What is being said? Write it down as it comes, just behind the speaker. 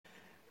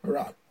All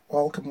right.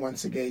 Welcome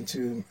once again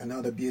to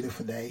another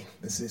beautiful day.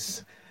 This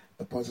is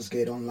the Portals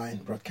Gate Online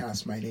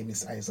broadcast. My name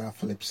is Isaiah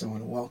Phillips. I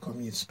want to welcome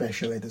you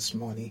especially this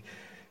morning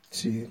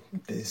to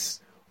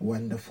this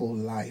wonderful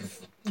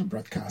live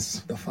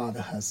broadcast. The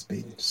Father has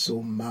been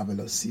so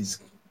marvelous. His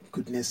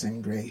goodness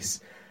and grace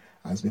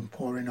has been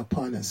pouring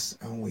upon us,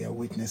 and we are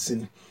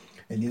witnessing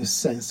a new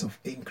sense of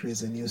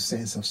increase, a new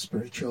sense of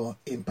spiritual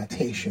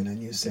impartation, a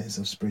new sense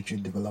of spiritual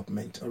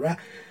development. All right.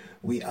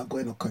 We are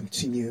going to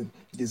continue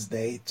this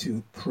day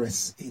to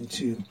press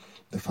into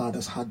the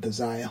Father's heart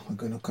desire. We're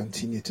going to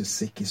continue to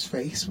seek His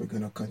face. We're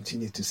going to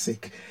continue to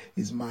seek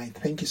His mind.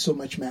 Thank you so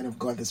much, man of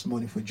God, this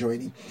morning for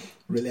joining.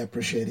 Really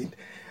appreciate it.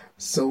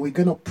 So we're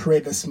going to pray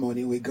this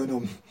morning. We're going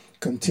to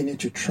continue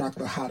to track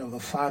the heart of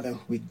the Father.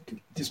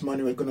 This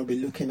morning we're going to be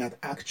looking at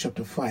Acts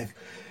chapter 5.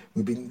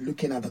 We've been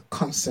looking at the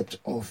concept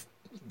of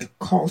the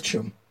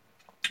culture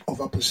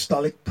of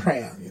apostolic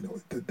prayer.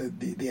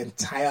 The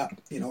entire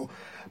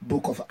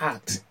book of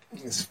Acts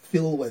is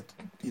filled with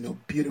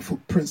beautiful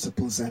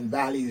principles and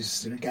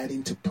values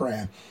regarding to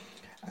prayer.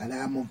 And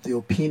I'm of the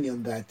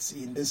opinion that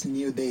in this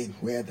new day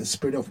where the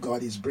Spirit of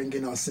God is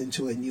bringing us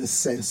into a new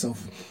sense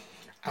of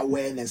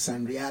awareness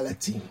and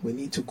reality, we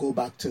need to go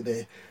back to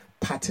the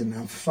pattern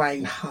and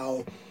find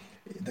how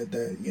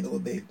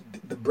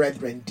the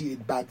brethren did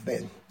it back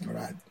then. All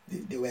right,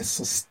 they were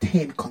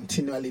sustained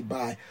continually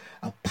by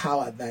a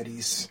power that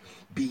is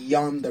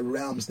beyond the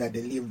realms that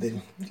they lived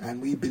in.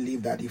 And we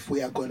believe that if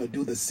we are going to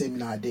do the same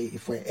in our day,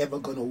 if we're ever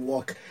going to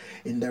walk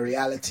in the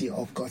reality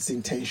of God's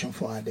intention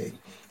for our day,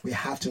 we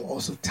have to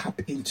also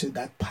tap into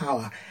that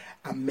power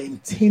and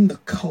maintain the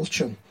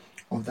culture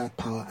of that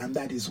power. And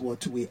that is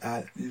what we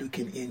are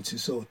looking into.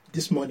 So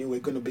this morning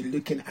we're going to be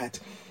looking at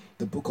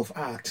the book of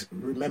Acts.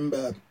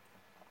 Remember,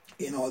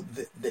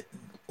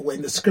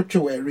 when the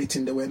scripture were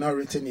written, they were not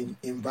written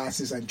in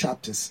verses and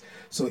chapters.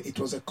 So it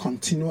was a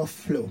continual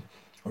flow.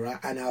 All right,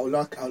 and I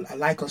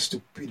like us to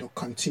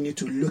continue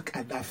to look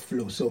at that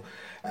flow. So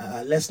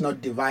let's not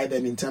divide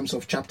them in terms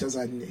of chapters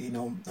and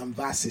and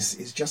verses.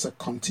 It's just a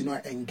continual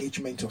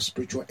engagement of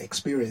spiritual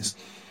experience.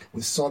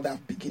 We saw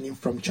that beginning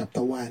from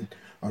chapter 1.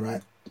 All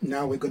right,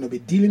 now we're going to be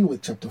dealing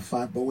with chapter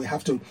 5, but we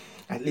have to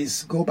at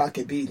least go back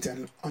a bit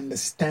and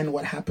understand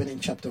what happened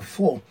in chapter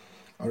 4.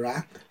 All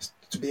right,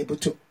 to be able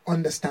to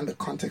understand the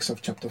context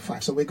of chapter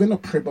 5. So we're going to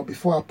pray, but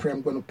before I pray,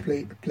 I'm going to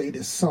play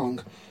this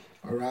song.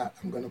 All right,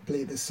 I'm going to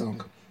play this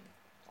song.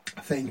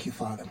 Thank you,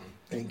 Father.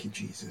 Thank you,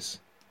 Jesus.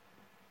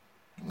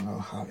 Oh,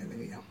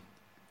 hallelujah.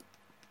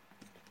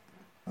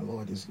 The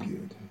Lord is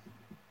good.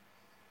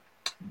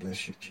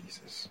 Bless you,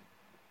 Jesus.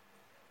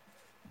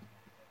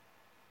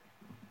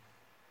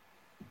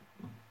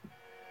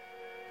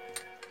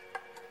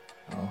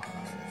 Oh,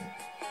 hallelujah.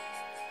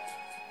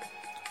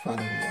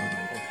 Father, we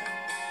honor you.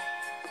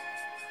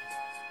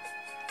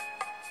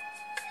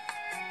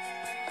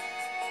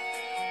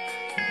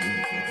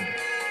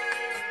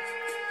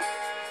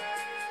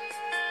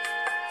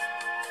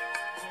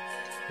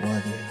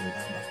 Worthy is the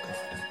Lamb of God.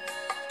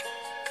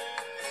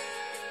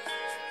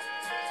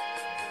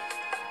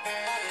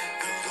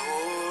 The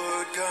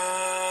Lord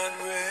God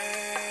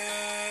reigns.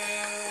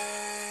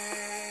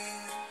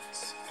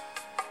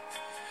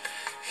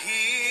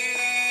 He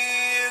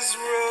is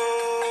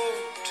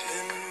robed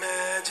in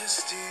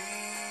majesty.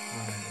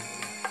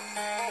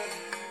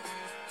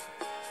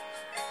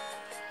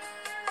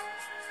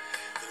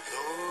 The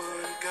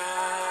Lord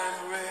God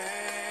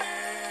reigns.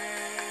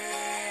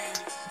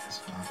 Yes,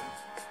 Father.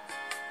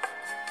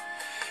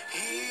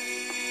 He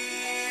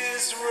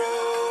is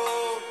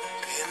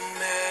robed in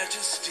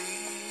majesty.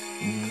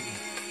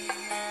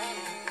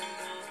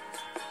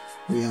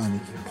 We honor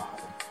you,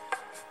 Father.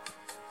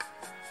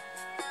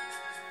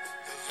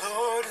 The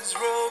Lord is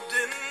robed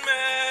in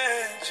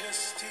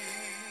majesty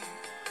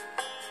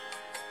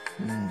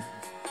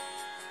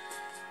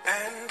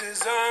and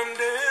is armed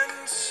in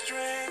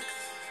strength.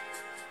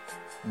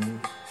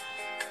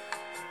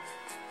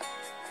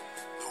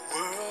 The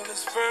world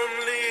is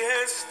firmly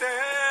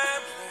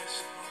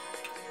established.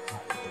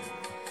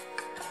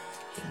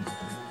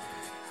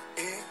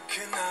 It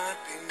cannot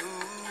be moved.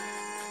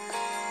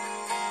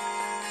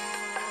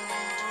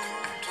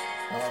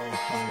 Oh,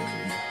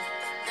 hallelujah.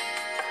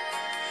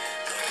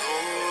 The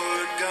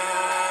Lord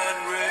God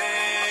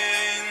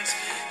reigns.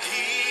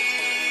 He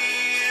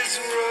is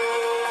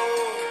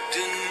robed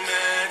in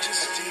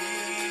majesty.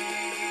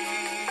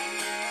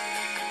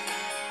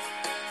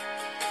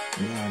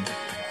 We honor you.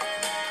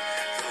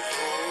 The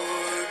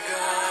Lord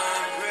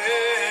God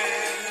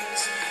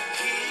reigns.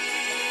 He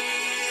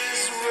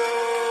is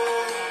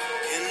robed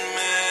in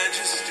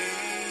majesty.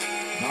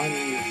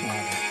 Honor you,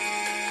 Father.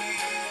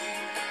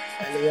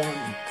 Elion.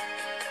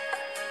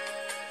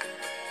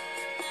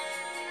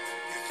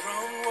 Your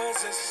throne was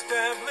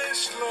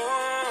established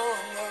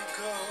long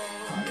ago.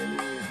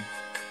 Hallelujah.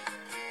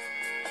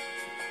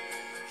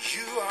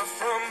 You are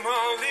from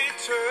all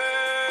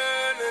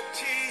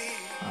eternity.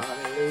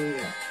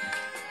 Hallelujah.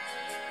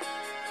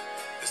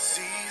 The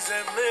seas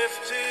have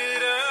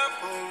lifted up,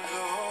 oh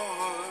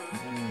Lord.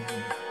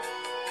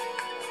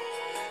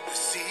 The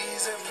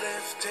seas have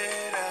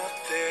lifted up.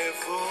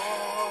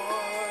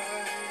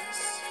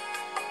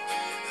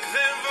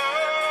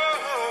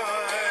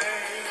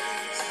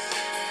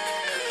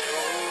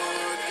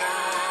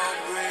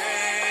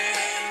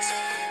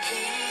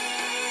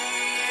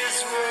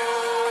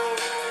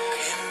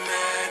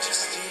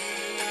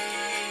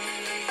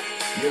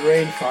 You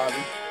reign,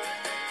 Father.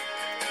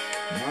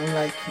 None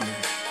like you.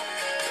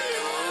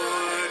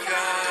 Lord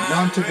God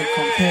None to be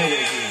compared with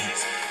you.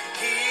 reigns.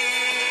 He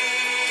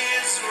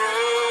is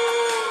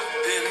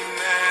robed in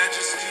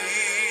majesty.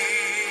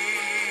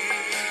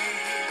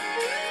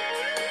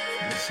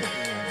 Blessed be your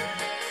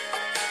name.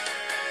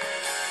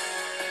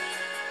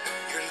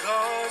 Your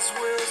laws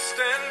will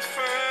stand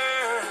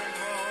firm.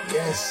 Oh,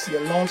 Yes,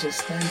 your laws will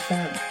stand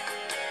firm.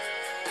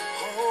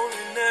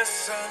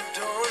 holiness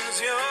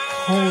adorns your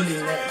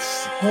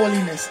Holiness, throne.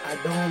 holiness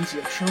adorns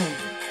your throne.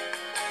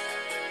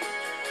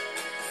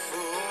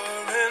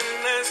 For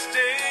endless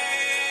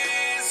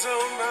days, oh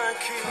my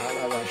King,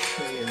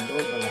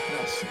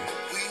 Alabashe-ndo-balahasi.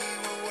 we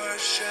will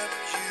worship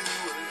you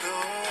We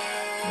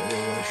will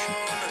alone. worship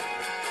you.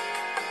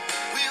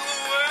 We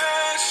will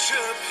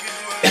worship you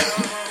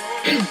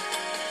alone.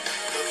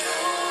 The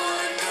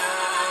Lord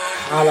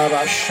God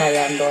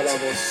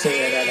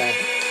Alabashayandolaboseyadada.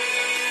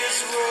 is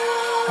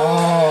robed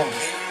Oh,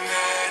 in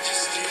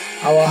majesty.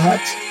 our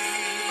heart.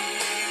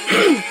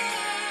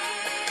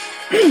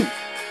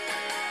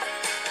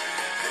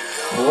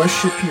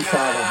 Worship you,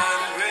 Father.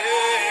 God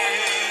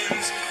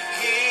reigns.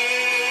 He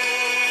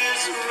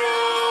is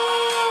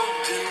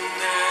robed in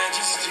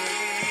majesty.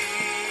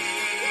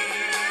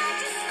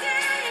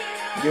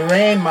 You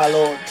reign, my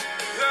Lord.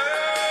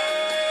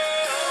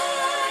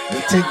 We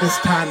take this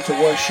time to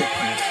worship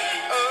you.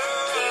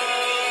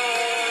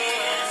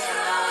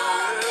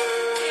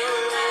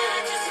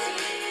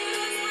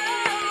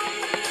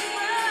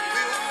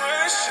 We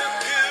worship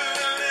you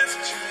and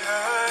lift you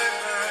high.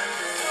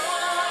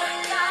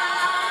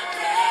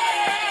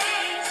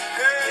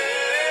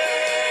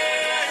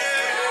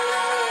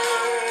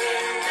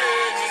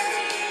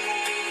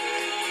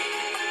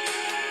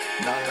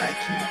 None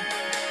like you.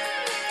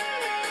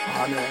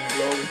 Honor and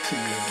glory to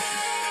you.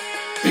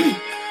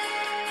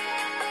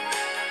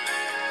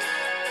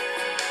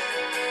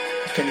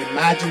 You can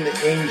imagine the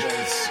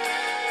angels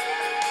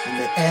and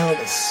the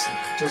elders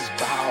just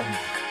bow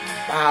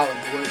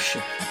and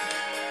worship you.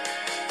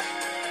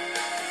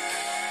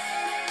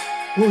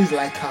 Who is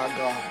like our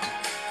God?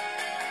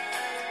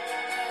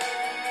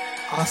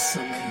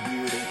 Awesome in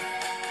beauty.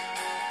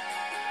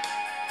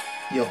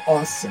 You're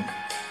awesome.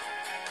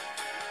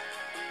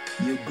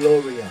 You're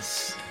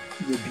glorious.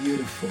 You're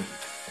beautiful.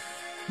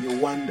 You're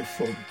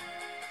wonderful.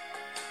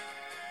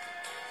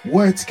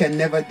 Words can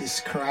never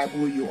describe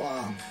who you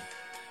are.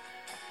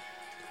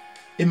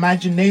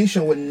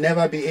 Imagination will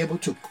never be able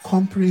to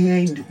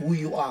comprehend who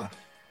you are.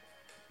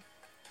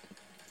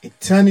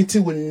 Eternity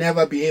will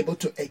never be able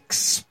to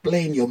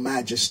explain your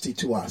majesty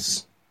to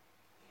us.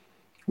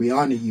 We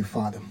honor you,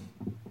 Father.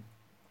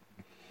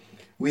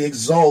 We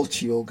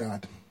exalt you, O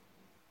God.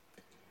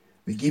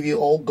 We give you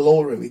all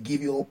glory. We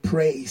give you all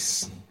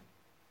praise.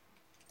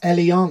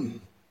 Elion,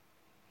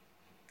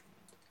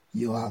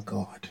 you are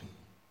God.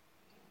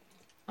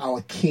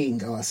 Our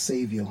King, our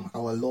Savior,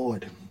 our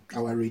Lord,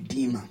 our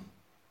Redeemer.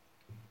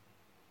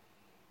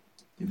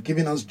 You've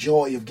given us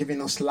joy. You've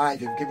given us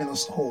life. You've given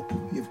us hope.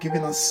 You've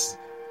given us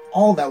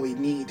all that we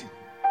need.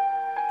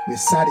 We're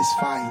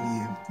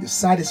satisfying you. You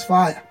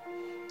satisfy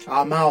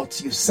our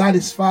mouths. You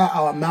satisfy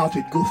our mouth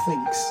with good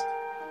things.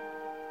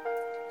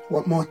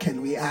 What more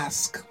can we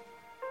ask?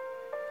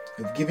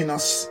 You've given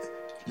us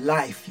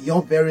life,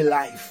 your very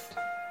life.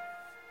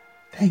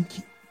 Thank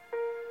you.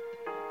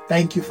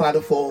 Thank you,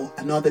 Father, for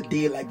another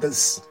day like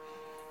this.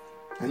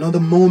 Another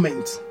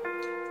moment,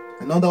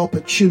 another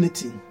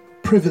opportunity,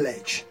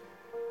 privilege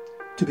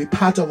to be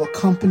part of a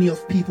company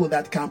of people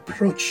that can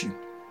approach you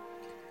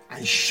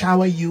and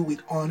shower you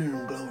with honor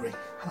and glory.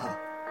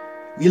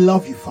 We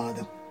love you,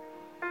 Father.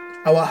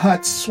 Our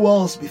heart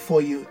swells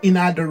before you in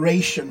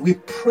adoration. We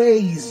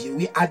praise you.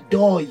 We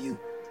adore you.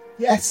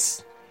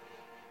 Yes,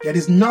 there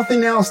is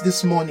nothing else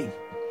this morning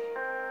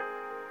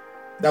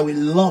that we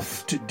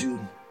love to do,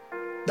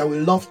 that we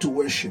love to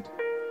worship.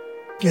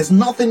 There's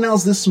nothing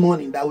else this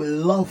morning that we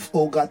love,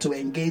 oh God, to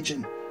engage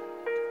in,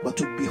 but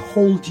to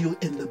behold you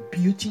in the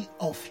beauty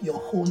of your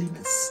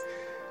holiness,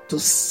 to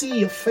see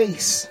your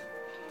face.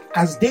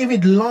 As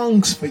David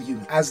longs for you,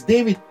 as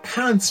David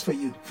pants for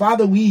you,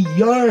 Father, we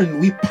yearn,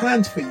 we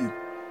pant for you,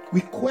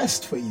 we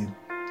quest for you.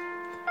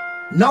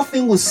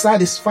 Nothing will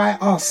satisfy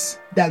us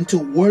than to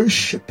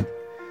worship,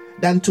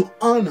 than to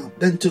honor,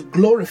 than to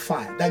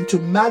glorify, than to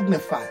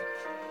magnify,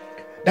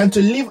 than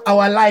to live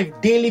our life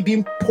daily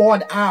being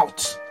poured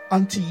out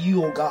unto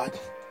you, O God,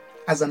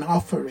 as an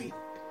offering.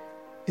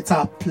 It's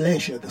our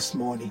pleasure this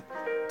morning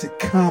to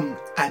come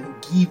and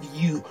give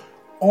you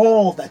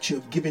all that you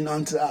have given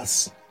unto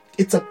us.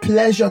 It's a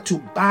pleasure to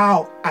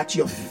bow at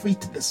your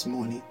feet this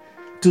morning,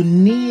 to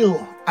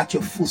kneel at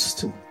your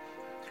footstool,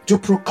 to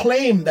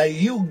proclaim that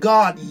you,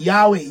 God,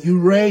 Yahweh, you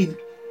reign,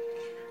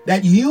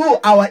 that you,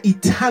 our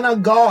eternal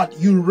God,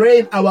 you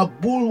reign, our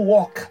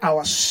bulwark,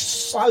 our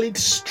solid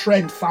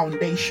strength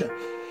foundation,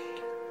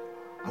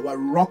 our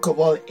rock of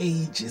all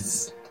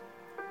ages.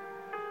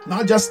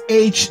 Not just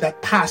age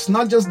that passed,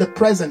 not just the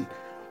present,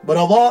 but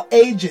of all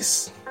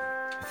ages.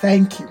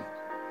 Thank you.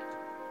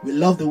 We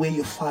love the way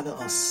you father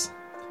us.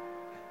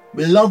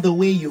 We love the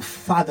way you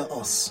father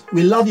us.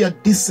 We love your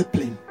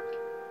discipline.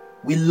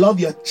 We love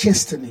your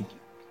chastening.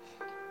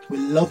 We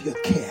love your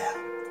care.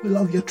 We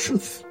love your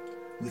truth.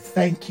 We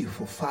thank you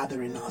for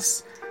fathering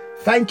us.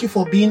 Thank you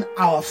for being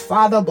our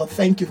Father, but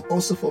thank you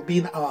also for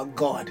being our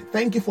God.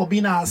 Thank you for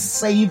being our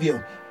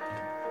Savior.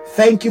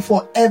 Thank you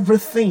for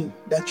everything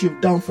that you've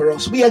done for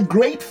us. We are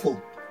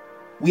grateful.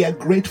 We are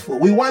grateful.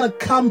 We want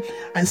to come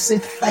and say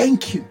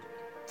thank you.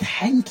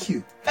 Thank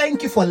you.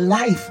 Thank you for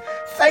life.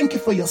 Thank you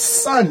for your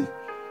Son.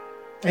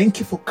 Thank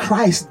you for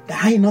Christ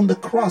dying on the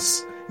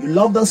cross. You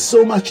loved us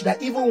so much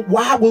that even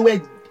while we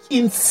were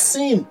in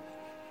sin,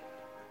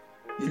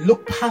 you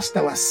looked past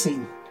our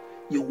sin.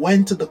 You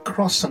went to the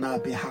cross on our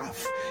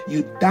behalf.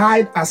 You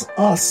died as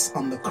us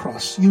on the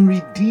cross. You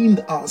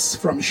redeemed us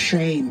from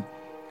shame.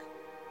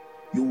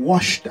 You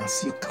washed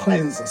us. You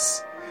cleansed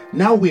us.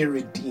 Now we're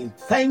redeemed.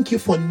 Thank you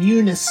for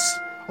newness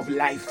of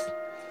life.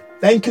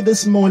 Thank you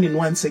this morning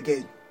once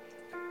again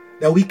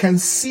that we can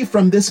see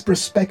from this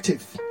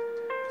perspective.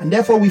 And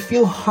therefore we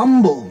feel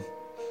humble.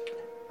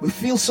 We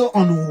feel so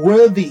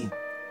unworthy.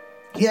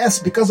 Yes,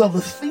 because of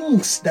the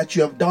things that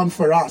you have done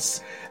for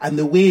us and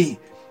the way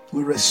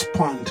we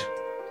respond.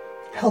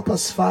 Help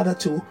us, Father,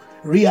 to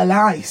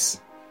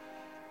realize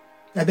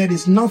that there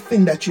is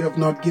nothing that you have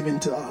not given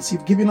to us.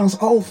 You've given us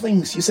all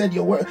things. You said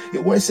your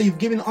word says you've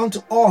given unto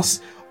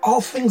us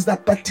all things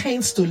that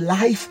pertains to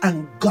life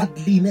and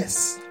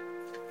godliness.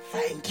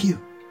 Thank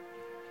you.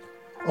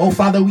 Oh,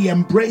 Father, we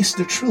embrace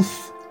the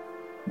truth.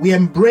 We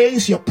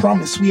embrace your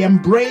promise. We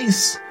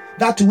embrace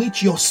that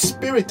which your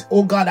Spirit,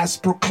 oh God, has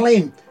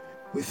proclaimed.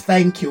 We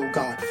thank you, oh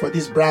God, for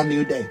this brand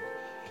new day.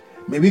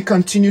 May we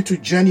continue to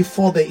journey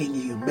further in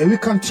you. May we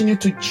continue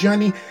to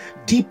journey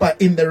deeper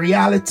in the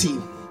reality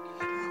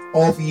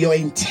of your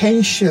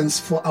intentions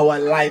for our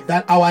life.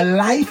 That our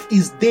life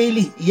is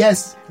daily,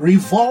 yes,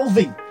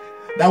 revolving.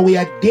 That we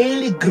are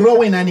daily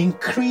growing and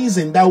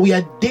increasing. That we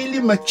are daily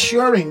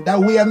maturing. That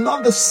we are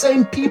not the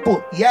same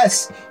people.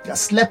 Yes, you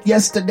slept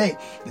yesterday.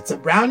 It's a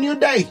brand new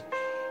day.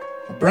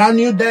 A brand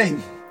new day.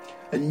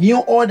 A new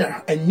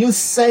order, a new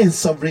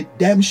sense of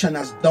redemption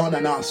has dawned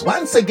on us.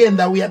 Once again,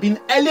 that we have been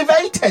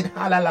elevated.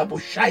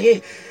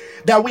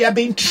 That we have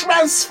been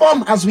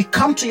transformed as we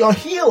come to your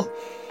hill.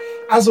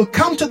 As we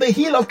come to the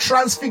hill of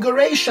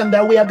transfiguration,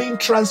 that we are being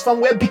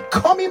transformed. We're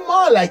becoming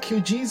more like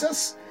you,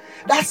 Jesus.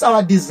 That's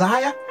our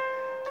desire,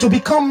 to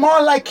become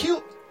more like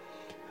you.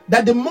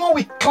 That the more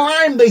we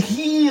climb the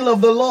hill of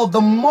the Lord,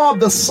 the more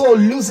the soul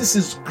loses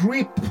its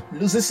grip,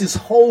 loses its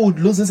hold,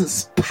 loses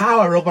its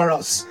power over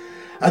us.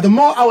 The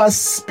more our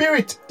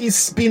spirit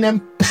is being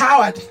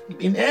empowered,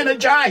 being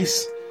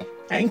energized.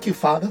 Thank you,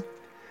 Father,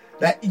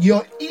 that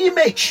your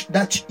image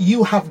that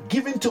you have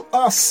given to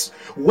us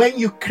when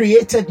you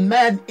created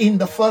man in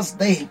the first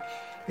day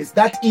is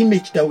that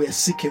image that we're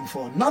seeking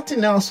for.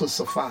 Nothing else will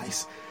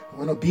suffice. We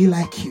want to be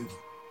like you.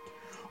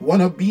 We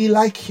want to be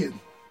like you.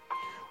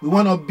 We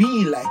want to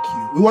be like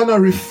you. We want to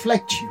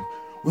reflect you.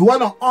 We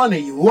want to honor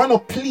you. We want to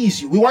please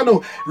you. We want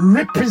to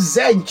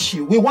represent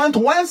you. We want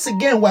once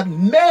again what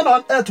men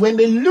on earth, when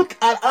they look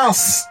at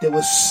us, they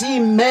will see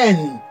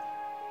men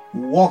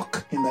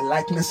walk in the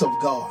likeness of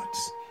God.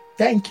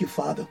 Thank you,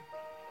 Father.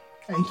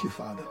 Thank you,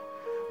 Father.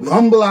 We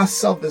humble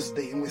ourselves this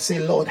day and we say,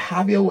 Lord,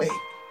 have your way.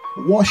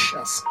 Wash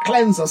us,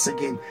 cleanse us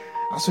again.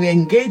 As we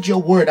engage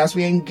your word, as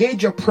we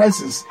engage your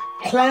presence,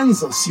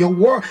 cleanse us. Your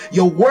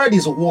word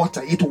is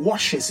water. It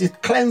washes,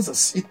 it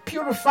cleanses, it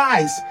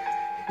purifies.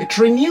 It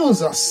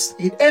renews us.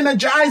 It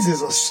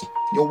energizes us.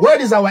 Your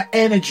word is our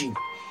energy.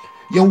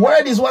 Your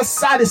word is what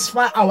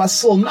satisfies our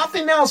soul.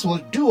 Nothing else will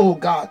do, oh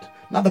God.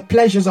 Not the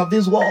pleasures of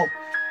this world.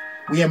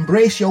 We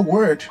embrace your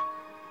word.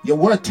 Your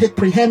word takes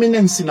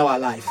preeminence in our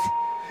life.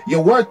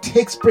 Your word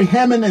takes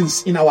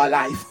preeminence in our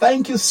life.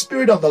 Thank you,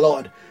 Spirit of the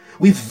Lord.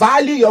 We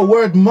value your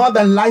word more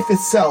than life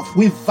itself.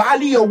 We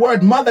value your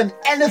word more than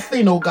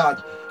anything, oh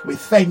God. We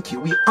thank you.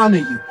 We honor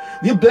you.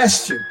 We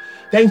bless you.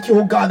 Thank you,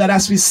 oh God, that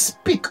as we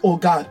speak, oh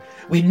God,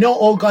 we know,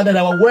 oh God, that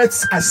our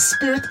words are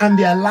spirit and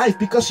they are life,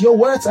 because your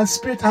words are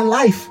spirit and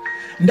life.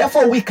 And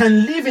therefore, we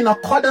can live in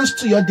accordance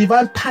to your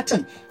divine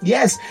pattern.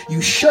 Yes,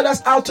 you showed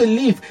us how to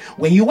live.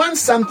 When you want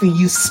something,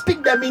 you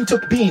speak them into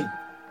being.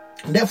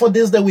 And therefore,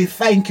 this day we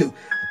thank you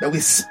that we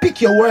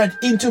speak your word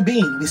into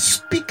being. We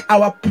speak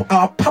our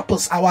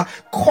purpose, our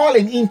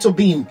calling into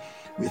being.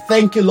 We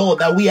thank you, Lord,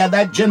 that we are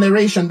that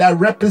generation that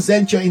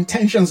represents your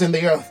intentions in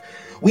the earth.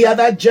 We are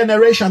that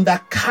generation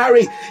that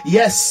carry,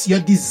 yes, your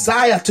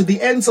desire to the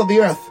ends of the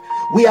earth.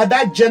 We are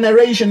that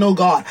generation, oh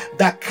God,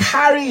 that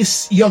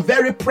carries your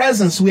very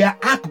presence. We are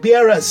ark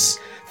bearers.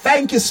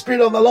 Thank you, Spirit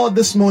of the Lord,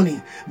 this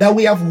morning, that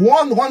we have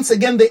worn once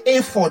again the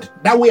ephod,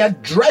 that we are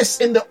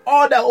dressed in the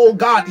order, oh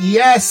God,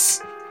 yes,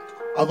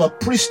 of a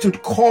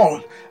priesthood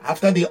called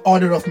after the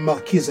order of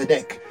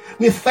Melchizedek.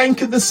 We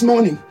thank you this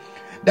morning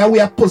that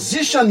we are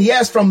positioned,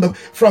 yes, from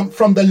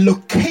the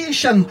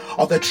location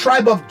of the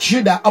tribe of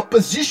Judah, a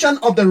position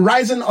of the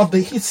rising of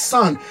his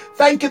sun.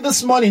 Thank you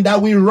this morning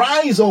that we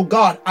rise, oh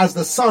God, as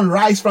the sun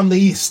rises from the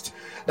east.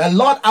 That,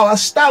 Lord, our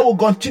star will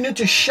continue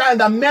to shine,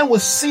 that men will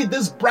see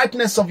this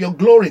brightness of your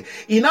glory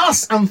in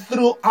us and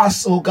through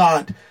us, oh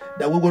God,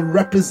 that we will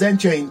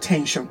represent your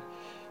intention.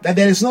 That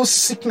there is no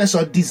sickness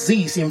or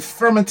disease,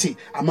 infirmity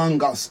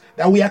among us.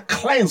 That we are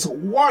cleansed,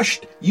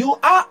 washed. You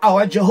are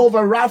our Jehovah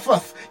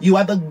Rapha. You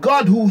are the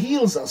God who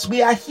heals us.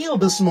 We are healed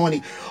this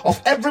morning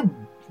of every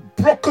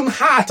broken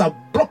heart, of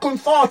broken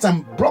thoughts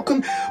and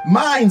broken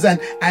minds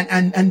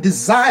and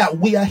desire.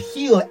 We are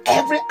healed.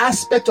 Every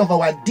aspect of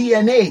our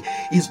DNA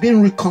is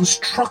being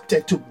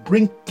reconstructed to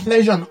bring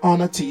pleasure and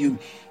honor to you.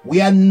 We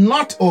are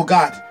not, oh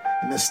God,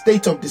 in a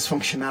state of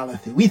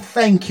dysfunctionality. We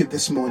thank you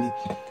this morning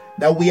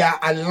that we are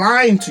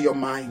aligned to your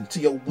mind, to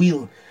your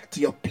will, to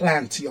your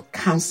plan, to your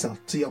counsel,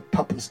 to your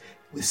purpose.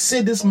 We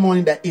say this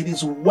morning that it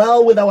is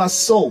well with our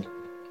soul.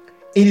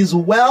 It is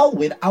well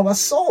with our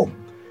soul.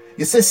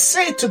 You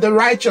say to the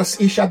righteous,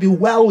 it shall be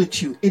well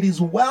with you. It is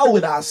well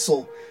with our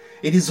soul.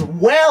 It is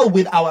well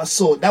with our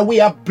soul, that we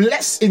are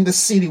blessed in the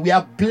city. We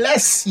are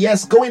blessed,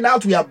 yes, going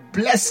out. We are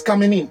blessed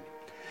coming in.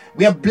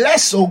 We are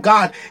blessed, oh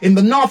God, in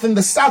the north, in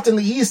the south, in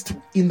the east,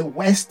 in the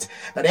west,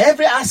 that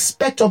every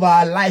aspect of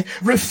our life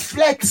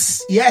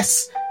reflects,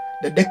 yes,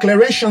 the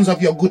declarations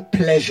of your good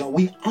pleasure.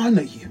 We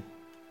honor you.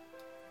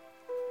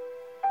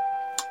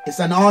 It's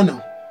an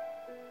honor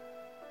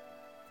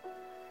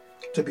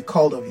to be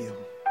called of you,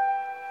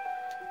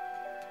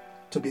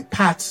 to be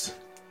part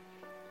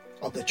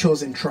of the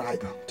chosen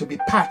tribe, to be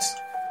part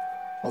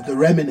of the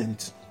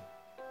remnant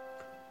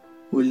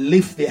who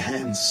lift their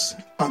hands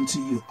unto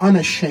you,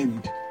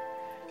 unashamed,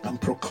 and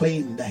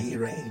proclaim that he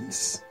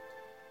reigns.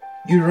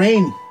 You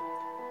reign,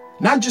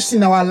 not just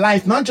in our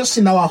life, not just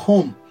in our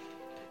home.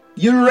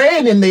 You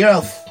reign in the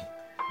earth.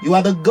 You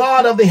are the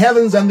God of the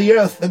heavens and the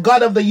earth, the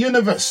God of the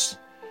universe.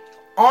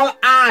 All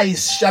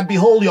eyes shall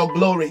behold your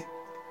glory.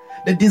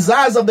 The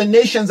desires of the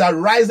nations are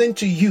rising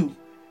to you.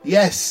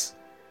 Yes.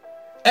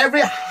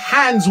 Every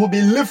hands will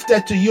be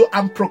lifted to you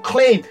and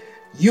proclaim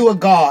you are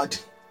God.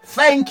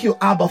 Thank you,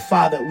 Abba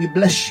Father. We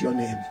bless your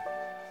name.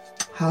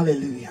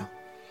 Hallelujah.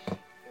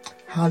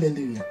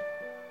 Hallelujah.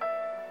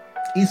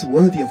 He's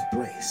worthy of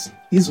praise.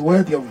 He's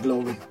worthy of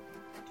glory.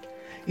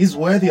 He's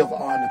worthy of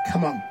honor.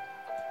 Come on.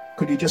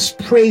 Could you just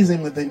praise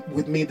him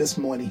with me this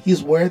morning?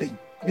 He's worthy.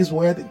 He's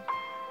worthy.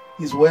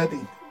 He's worthy.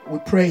 We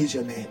praise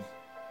your name.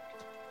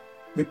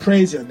 We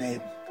praise your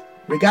name.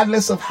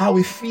 Regardless of how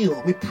we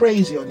feel, we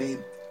praise your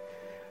name.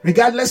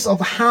 Regardless of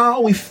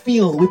how we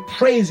feel, we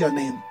praise your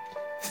name.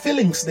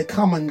 Feelings, they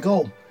come and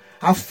go.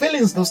 Our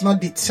feelings does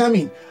not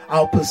determine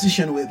our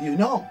position with you.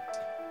 No.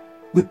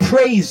 We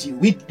praise you.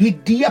 We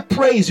dare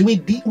praise you.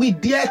 We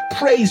dare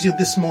praise you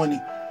this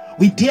morning.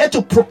 We dare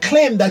to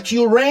proclaim that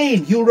you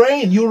reign, you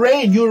reign, you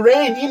reign, you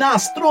reign in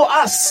us, through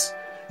us.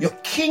 Your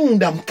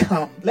kingdom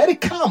come. Let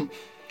it come.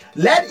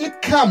 Let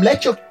it come.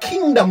 Let your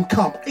kingdom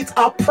come. It's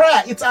our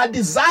prayer. It's our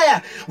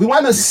desire. We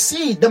want to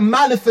see the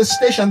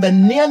manifestation, the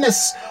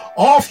nearness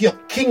of your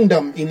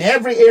kingdom in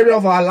every area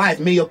of our life.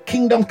 May your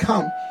kingdom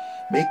come.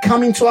 May it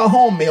come into our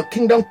home. May your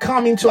kingdom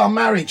come into our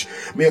marriage.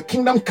 May your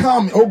kingdom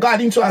come, oh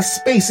God, into our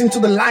space, into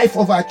the life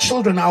of our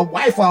children, our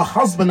wife, our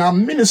husband, our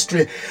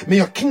ministry. May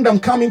your kingdom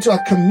come into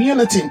our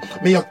community.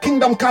 May your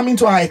kingdom come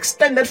into our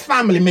extended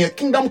family. May your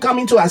kingdom come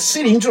into our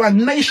city, into our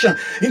nation,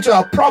 into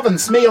our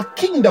province. May your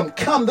kingdom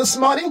come this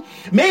morning.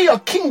 May your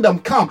kingdom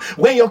come.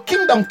 When your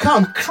kingdom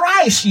come,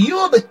 Christ,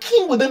 you're the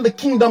king within the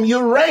kingdom.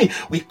 You reign.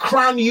 We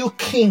crown you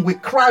king. We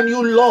crown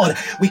you Lord.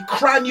 We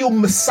crown you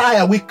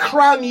Messiah. We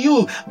crown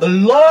you the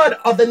Lord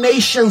of the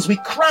nations. We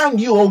crown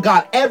you, oh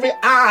God. Every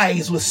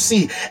eyes will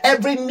see,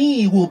 every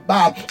knee will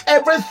bow,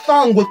 every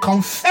tongue will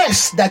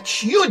confess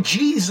that you,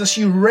 Jesus,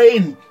 you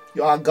reign.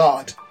 You are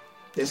God.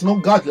 There's no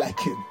God like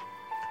you.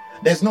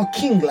 There's no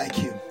king like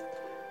you.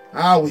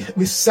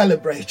 We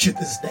celebrate you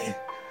this day.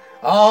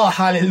 Oh,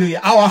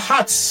 hallelujah. Our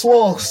heart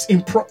swells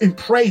in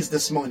praise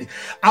this morning.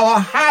 Our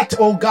heart,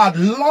 oh God,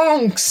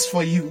 longs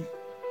for you.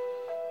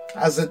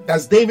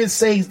 As David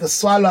says, the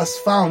swallow has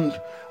found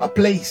a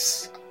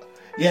place,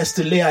 yes,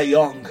 to lay her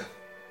young.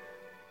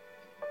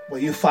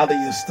 But you, Father,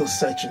 you're still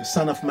searching.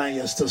 Son of man,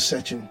 you're still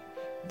searching.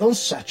 Don't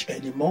search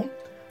anymore.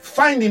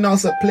 Find in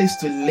us a place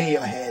to lay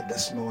your head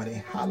this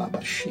morning.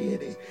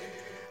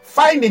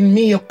 Find in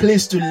me a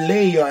place to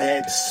lay your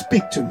head.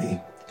 Speak to me.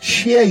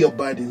 Share your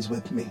burdens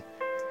with me.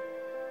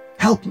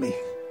 Help me.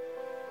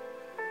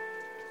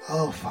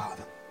 Oh,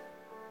 Father.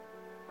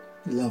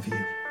 Love you.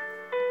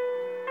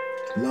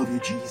 Love you,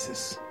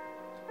 Jesus.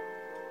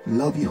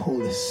 Love you,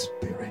 Holy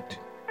Spirit.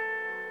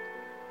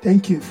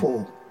 Thank you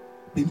for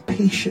being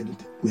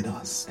patient with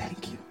us.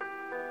 Thank you.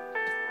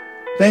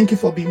 Thank you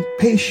for being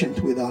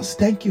patient with us.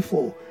 Thank you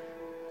for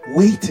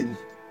waiting.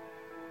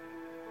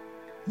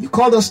 You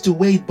called us to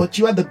wait, but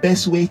you are the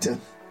best waiter.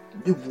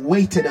 You've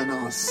waited on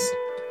us.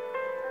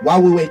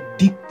 While we were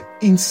deep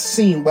in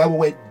sin, while we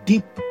were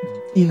deep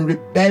in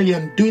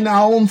rebellion, doing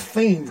our own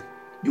thing,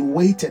 you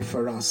waited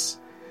for us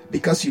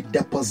because you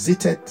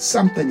deposited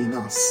something in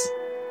us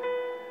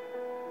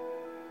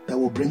that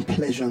will bring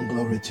pleasure and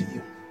glory to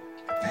you.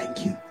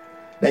 Thank you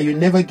that you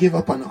never give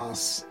up on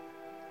us.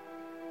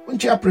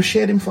 Won't you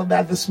appreciate him for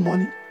that this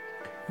morning?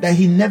 That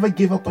he never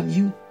gave up on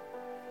you.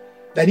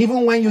 That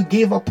even when you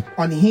gave up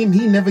on him,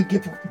 he never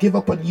gave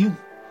up on you.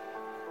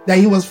 That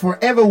he was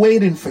forever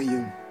waiting for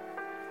you.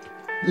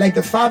 Like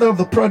the father of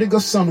the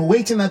prodigal son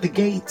waiting at the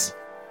gate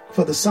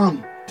for the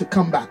son to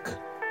come back.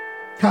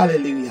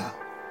 Hallelujah.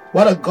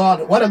 What a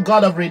God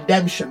of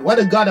redemption. What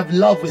a God of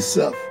love we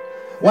serve.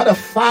 What a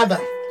Father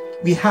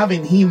we have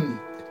in him.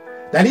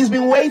 That he's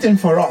been waiting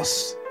for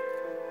us.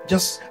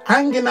 Just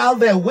hanging out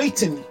there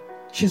waiting.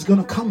 She's going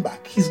to come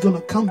back. He's going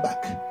to come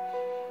back.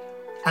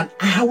 And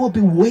I will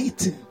be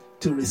waiting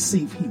to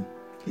receive him.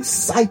 He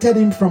sighted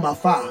him from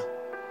afar.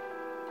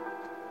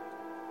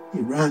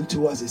 He ran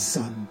towards his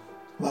son.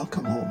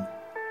 Welcome home.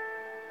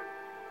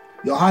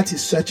 Your heart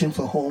is searching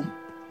for home.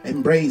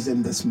 Embrace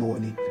him this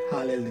morning.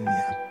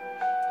 Hallelujah.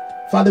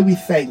 Father, we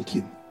thank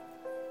you.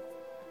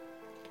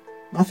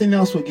 Nothing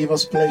else will give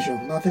us pleasure.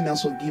 Nothing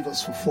else will give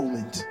us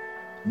fulfillment.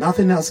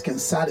 Nothing else can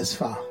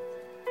satisfy.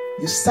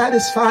 You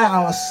satisfy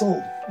our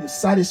soul. You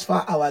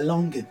satisfy our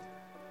longing.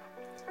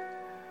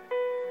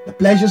 The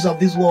pleasures of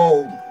this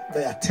world,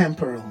 they are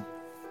temporal.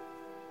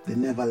 They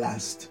never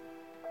last.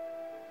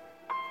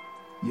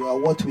 You are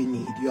what we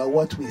need. You are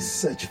what we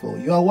search for.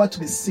 You are what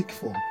we seek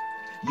for.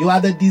 You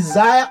are the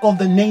desire of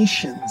the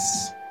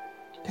nations.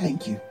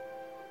 Thank you.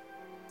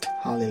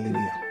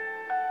 Hallelujah.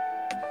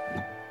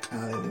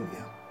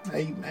 Hallelujah.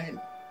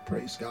 Amen.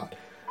 Praise God.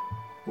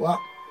 Well,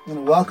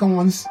 welcome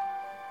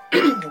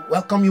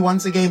you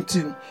once again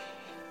to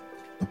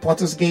the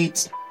Potter's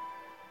Gate.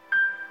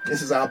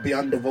 This is our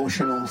Beyond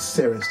Devotional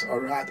series. All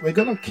right, we're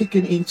going to kick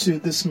it into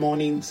this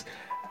morning's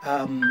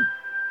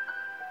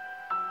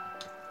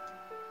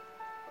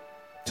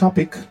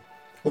topic.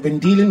 We've been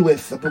dealing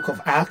with the book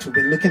of Acts. We've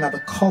been looking at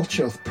the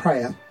culture of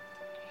prayer.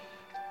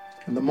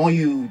 And the more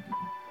you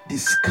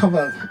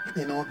discover,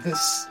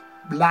 this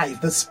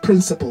life, this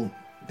principle,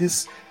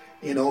 this,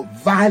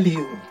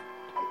 value,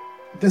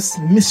 this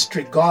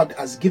mystery God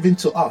has given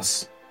to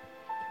us,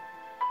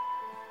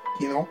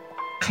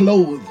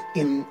 clothed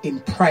in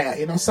prayer.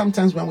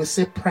 Sometimes when we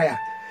say prayer,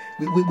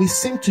 we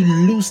seem to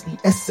lose the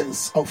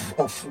essence of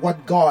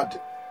what God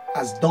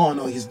has done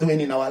or is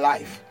doing in our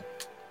life.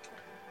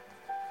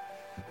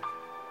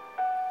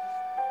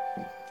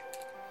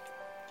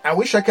 I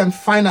wish I can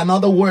find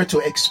another word to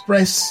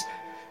express,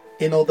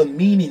 the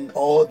meaning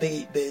or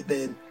the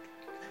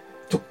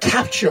to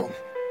capture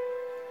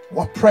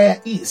what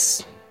prayer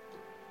is.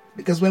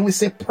 Because when we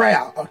say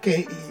prayer,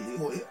 okay,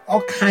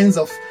 all kinds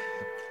of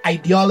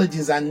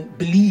ideologies and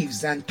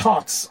beliefs and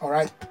thoughts, all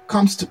right,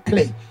 comes to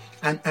play,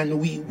 and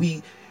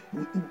we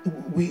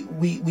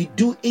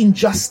do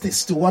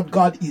injustice to what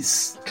God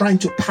is trying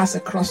to pass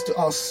across to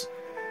us.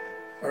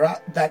 All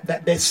right,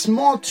 that there's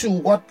more to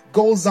what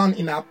goes on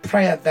in our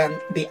prayer than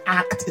the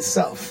act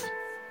itself.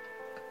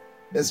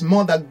 There's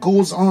more that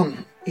goes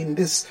on in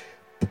this.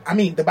 I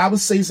mean, the Bible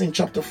says in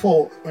chapter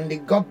 4, when they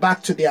got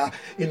back to their,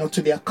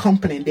 to their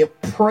company, they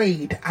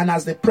prayed, and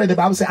as they prayed, the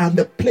Bible says, and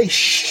the place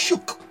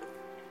shook.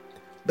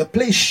 The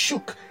place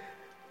shook,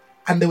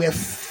 and they were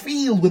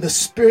filled with the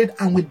Spirit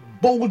and with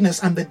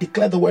boldness, and they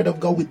declared the word of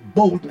God with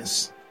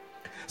boldness.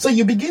 So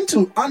you begin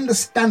to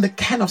understand the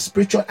kind of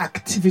spiritual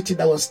activity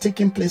that was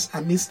taking place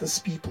amidst these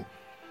people.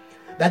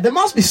 That there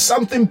must be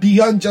something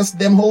beyond just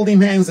them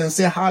holding hands and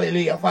say,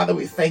 hallelujah, Father,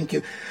 we thank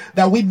you.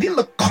 That within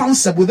the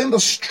concept, within the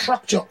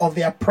structure of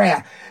their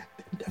prayer,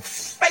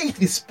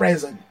 faith is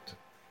present.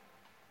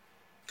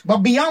 But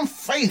beyond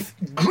faith,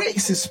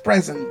 grace is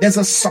present. There's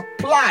a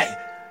supply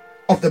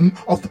of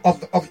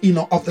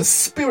the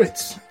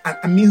Spirit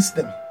amidst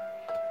them.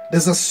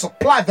 There's a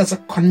supply, there's a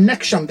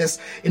connection, there's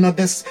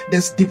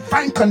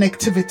divine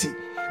connectivity.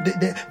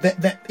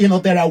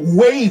 There are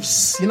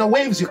waves,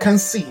 waves you can't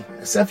see,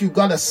 except you've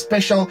got a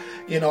special,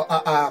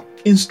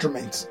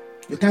 instrument.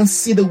 You can't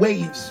see the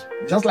waves,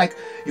 just like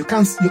you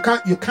can't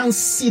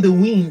see the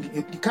wind.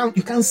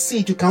 You can't see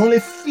it. You can only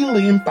feel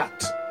the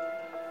impact.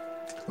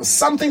 There's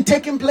something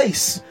taking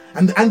place,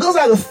 and those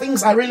are the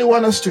things I really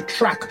want us to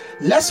track,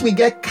 lest we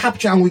get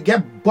captured and we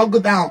get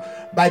bogged down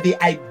by the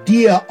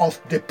idea of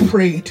the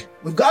prayed.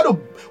 We've got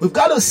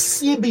to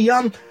see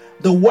beyond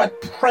the word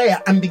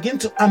prayer and begin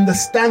to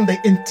understand the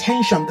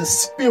intention, the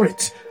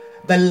spirit,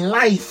 the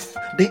life,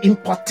 the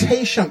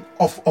impartation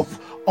of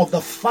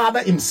the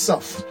Father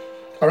himself.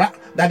 All right,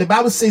 that the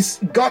Bible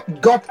says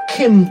God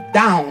came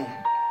down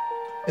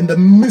in the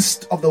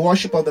midst of the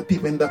worship of the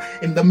people, in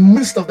the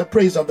midst of the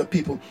praise of the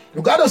people.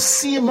 We've got to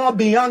see more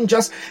beyond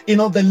just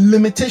the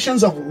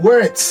limitations of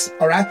words,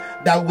 all right,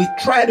 that we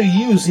try to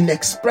use in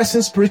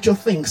expressing spiritual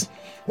things.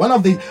 One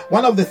of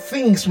the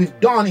things we've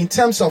done in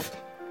terms of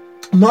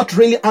not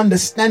really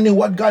understanding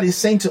what God is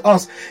saying to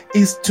us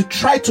is to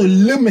try to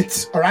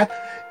limit, all right,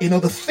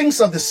 the things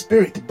of the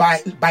Spirit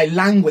by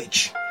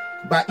language,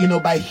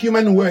 by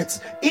human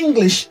words.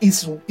 English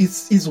is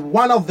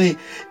one of the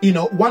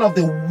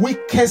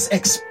weakest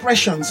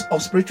expressions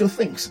of spiritual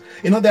things.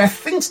 There are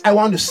things I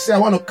want to say, I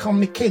want to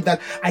communicate,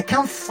 that I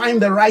can't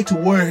find the right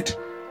word,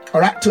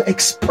 all right, to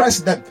express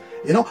them.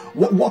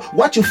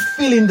 What you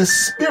feel in the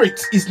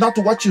spirit is not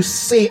what you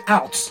say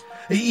out.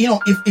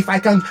 if I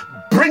can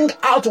bring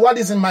out what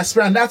is in my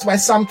spirit. And that's why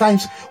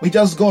sometimes we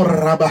just go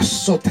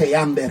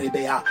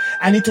rabasoteyamberidea.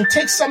 And it will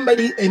take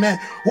somebody, amen,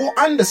 who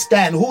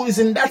understand, who is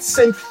in that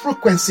same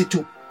frequency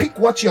to pick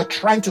what you're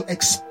trying to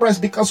express,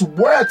 because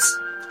words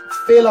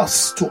fail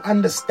us to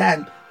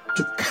understand,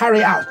 to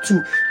carry out,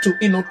 to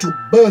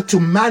birth, to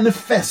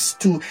manifest,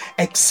 to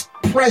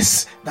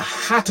express the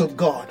heart of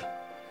God.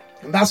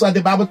 And that's why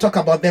the Bible talk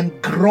about them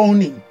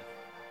groaning.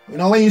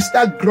 When you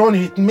start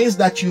groaning, it means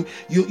that you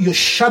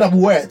shut up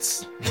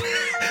words.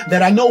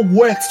 There are no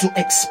words to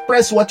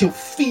express what you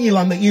feel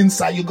on the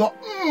inside. You go,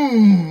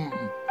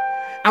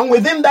 And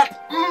within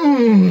that,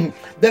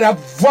 there are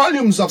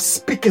volumes of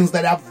speakings,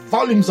 there are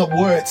volumes of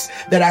words,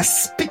 there are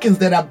speakings,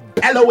 there are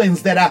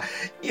bellowings, there are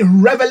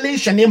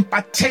revelation,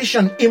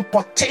 impartation,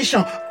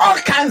 importation, all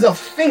kinds of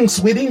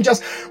things within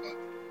just,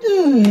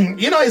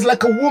 it's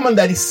like a woman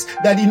that is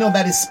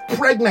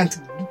pregnant,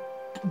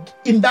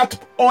 in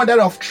that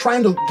order of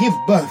trying to give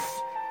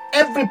birth.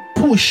 Every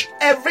push,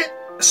 every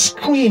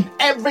scream,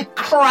 every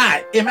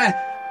cry, amen,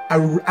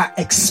 are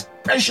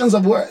expressions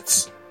of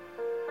words.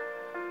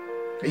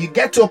 You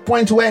get to a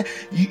point where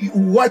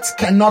words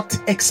cannot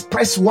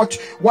express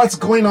what's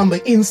going on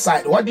the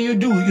inside. What do?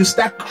 You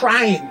start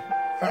crying.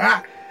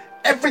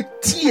 Every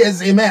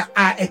tears, amen,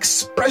 are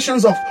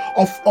expressions of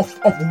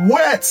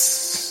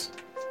words.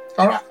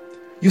 All right.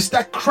 You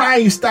start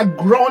crying, you start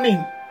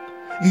groaning.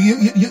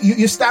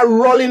 You start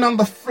rolling on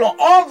the floor.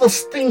 All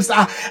those things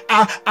are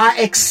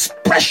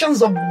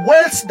expressions of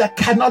words that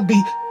cannot be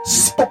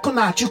spoken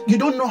out. You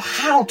don't know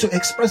how to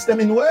express them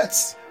in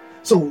words.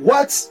 So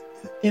words,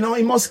 in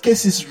most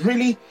cases,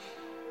 really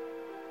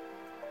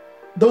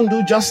don't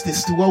do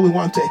justice to what we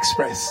want to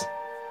express.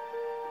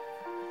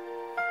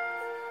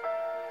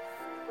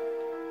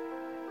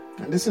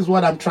 And this is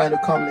what I'm trying to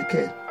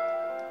communicate.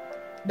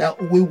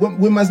 That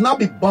we must not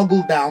be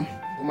boggled down.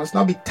 We must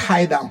not be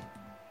tied down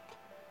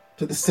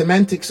to the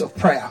semantics of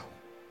prayer.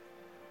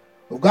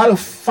 We've got to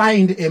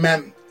find,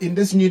 amen, in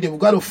this new day, we've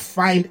got to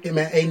find,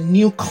 amen, a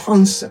new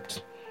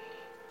concept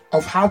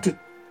of how to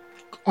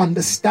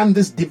understand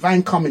this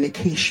divine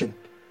communication,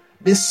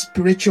 this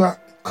spiritual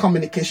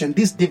communication,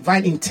 this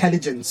divine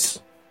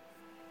intelligence.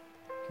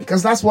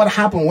 Because that's what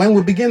happened when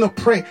we begin to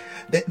pray.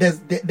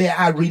 There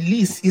are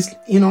release. Is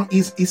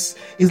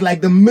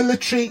like the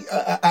military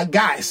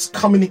guys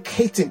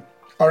communicating,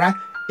 all right,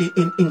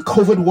 in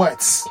covert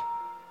words.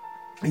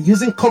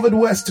 Using covert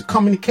words to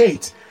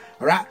communicate,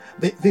 all right?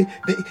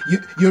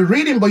 You're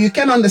reading, but you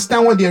can't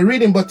understand what they're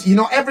reading. But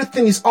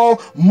everything is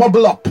all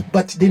mumbled up,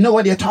 but they know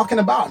what they're talking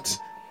about,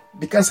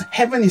 because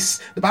heaven is.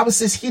 The Bible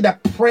says, "He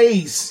that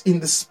prays in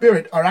the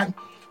Spirit, all right,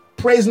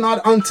 praise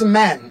not unto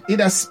man. He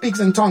that speaks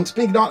in tongues,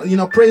 praise not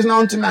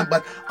unto man,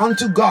 but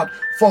unto God.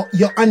 For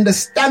your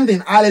understanding,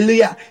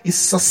 hallelujah, is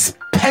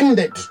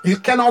suspended. You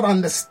cannot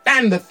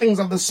understand the things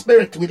of the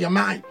Spirit with your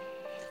mind."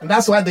 And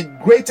that's why the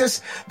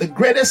greatest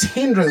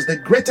hindrance, the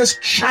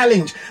greatest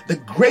challenge, the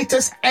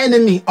greatest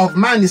enemy of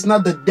man is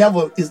not the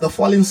devil, is the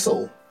fallen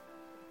soul.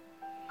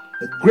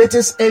 The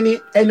greatest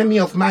enemy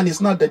of man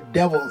is not the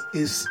devil,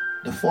 is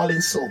the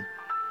fallen soul.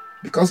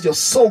 Because your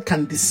soul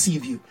can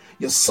deceive you.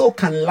 Your soul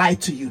can lie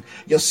to you.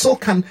 Your soul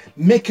can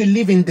make you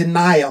live in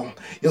denial.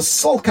 Your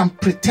soul can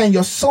pretend.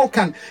 Your soul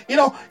can,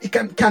 it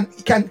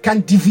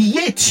can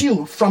deviate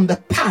you from the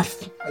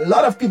path. A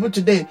lot of people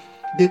today,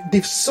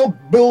 they've so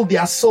built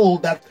their soul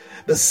that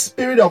the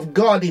Spirit of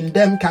God in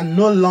them can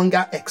no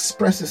longer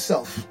express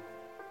itself.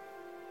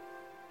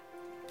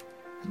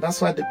 And that's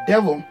why the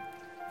devil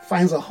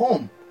finds a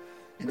home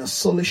in a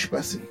soulish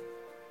person.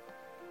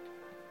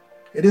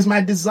 It is my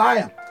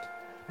desire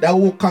that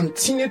we'll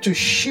continue to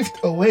shift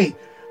away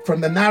from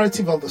the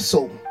narrative of the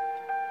soul,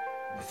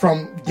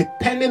 from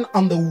depending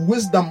on the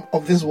wisdom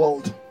of this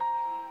world,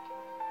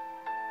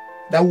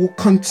 that will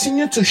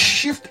continue to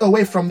shift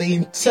away from the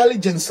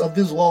intelligence of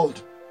this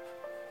world,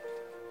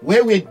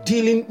 where we're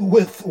dealing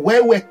with,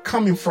 where we're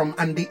coming from,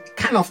 and the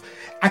kind of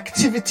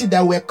activity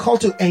that we're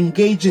called to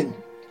engage in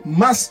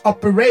must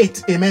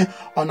operate, amen,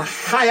 on a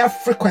higher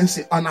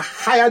frequency, on a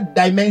higher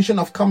dimension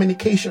of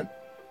communication.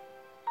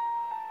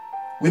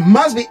 We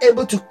must be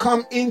able to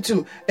come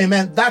into,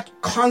 amen, that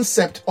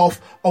concept of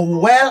a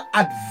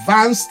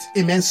well-advanced,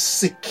 amen,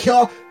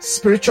 secure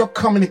spiritual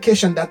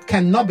communication that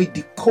cannot be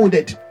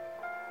decoded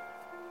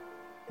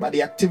by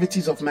the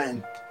activities of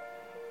man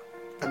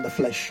and the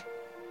flesh.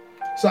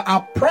 So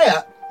our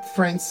prayer,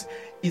 friends,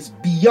 is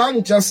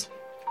beyond just,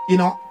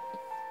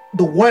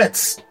 the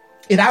words.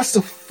 It has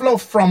to flow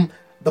from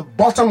the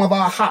bottom of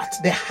our heart.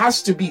 There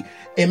has to be,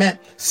 amen,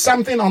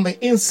 something on the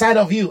inside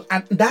of you.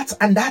 And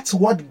that's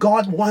what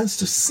God wants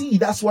to see.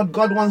 That's what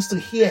God wants to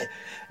hear.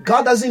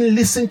 God doesn't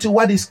listen to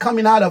what is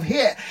coming out of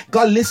here.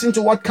 God listens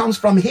to what comes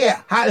from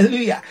here.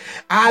 Hallelujah.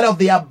 Out of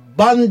the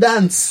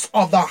abundance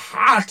of the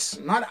heart,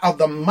 not of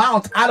the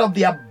mouth, out of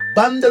the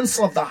abundance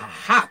of the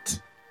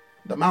heart,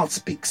 the mouth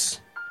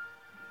speaks.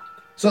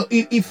 So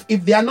if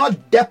they are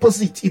not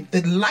deposit, if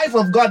the life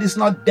of God is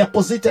not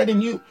deposited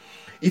in you,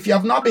 if you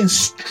have not been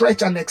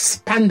stretched and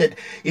expanded,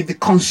 if the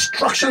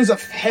constructions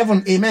of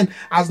heaven, amen,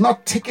 has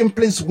not taken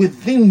place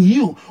within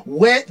you,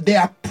 where they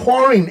are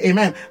pouring,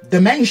 amen,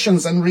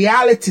 dimensions and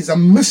realities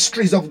and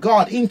mysteries of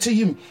God into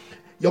you,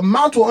 your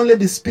mouth will only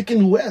be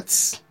speaking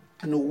words,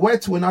 and the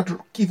words will not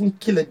even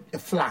kill a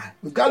fly.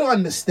 We've got to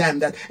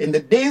understand that in the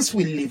days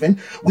we live in,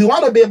 we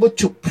want to be able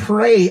to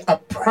pray a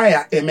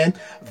prayer, amen,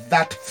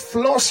 that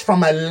flows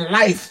from a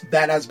life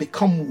that has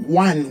become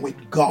one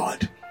with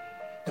God.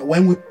 That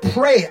when we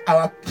pray,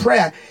 our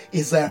prayer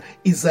is an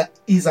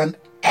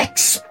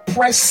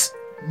express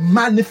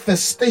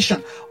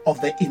manifestation of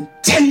the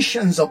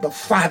intentions of the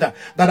Father.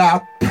 That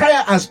our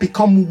prayer has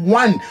become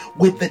one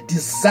with the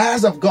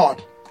desires of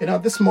God.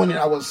 This morning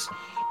I was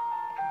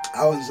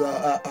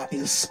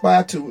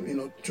inspired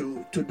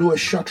to do a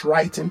short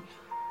writing.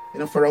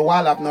 For a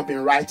while I've not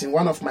been writing.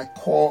 One of my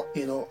core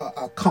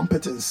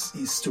competence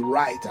is to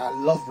write. I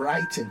love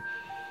writing,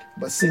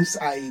 but since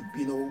I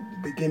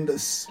begin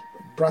this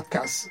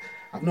broadcast,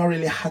 I've not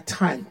really had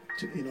time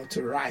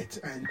to write,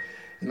 and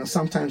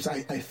sometimes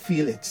I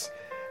feel it.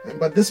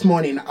 But this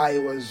morning I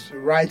was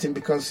writing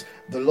because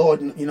the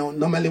Lord,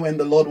 normally when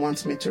the Lord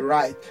wants me to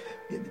write,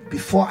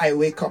 before I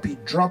wake up, He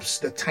drops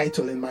the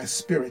title in my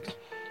spirit.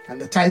 And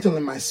the title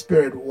in my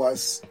spirit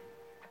was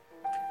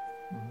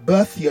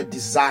Birth Your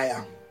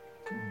Desire.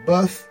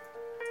 Birth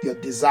Your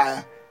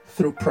Desire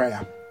Through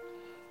Prayer.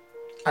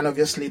 And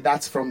obviously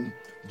that's from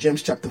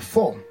James chapter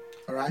 4.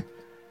 All right.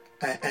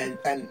 And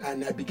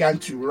I began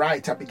to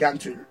write. I began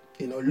to,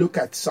 look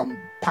at some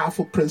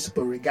powerful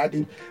principle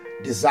regarding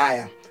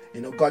desire.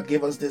 God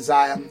gave us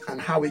desire and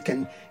how we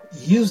can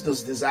use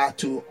those desire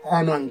to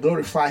honor and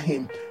glorify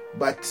Him.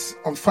 But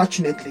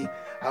unfortunately,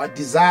 our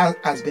desire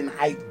has been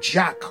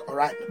hijacked, all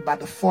right, by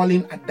the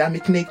fallen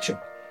Adamic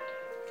nature.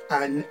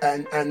 And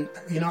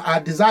our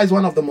desire is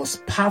one of the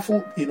most powerful,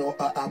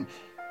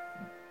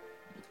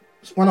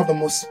 one of the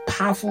most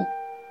powerful,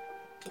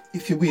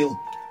 if you will,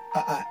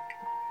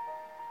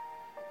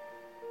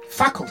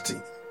 faculty.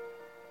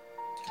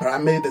 All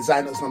right, maybe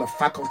desire is not a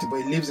faculty, but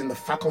it lives in the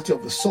faculty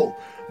of the soul.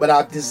 But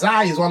our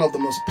desire is one of the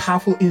most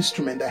powerful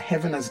instruments that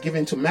heaven has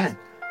given to man.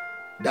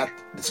 That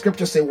the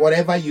scriptures say,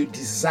 whatever you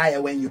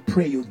desire when you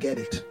pray, you get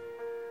it.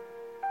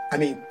 I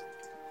mean,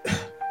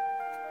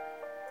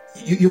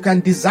 you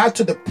can desire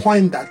to the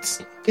point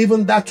that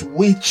even that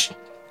which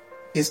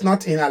is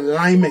not in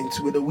alignment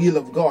with the will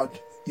of God,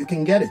 you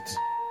can get it.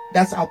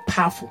 That's how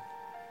powerful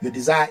your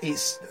desire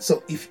is.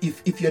 So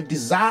if your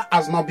desire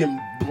has not been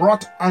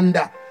brought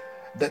under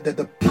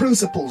the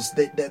principles,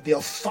 the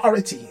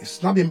authority,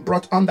 it's not been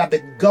brought under the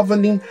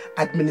governing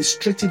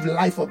administrative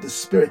life of the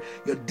Spirit,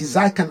 your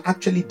desire can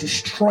actually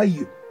destroy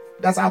you.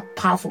 That's how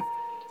powerful.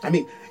 I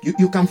mean,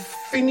 you can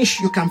finish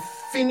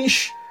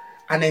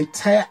an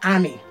entire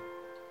army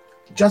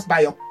just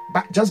by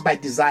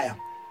desire.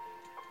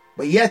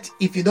 But yet,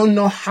 if you don't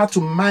know how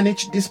to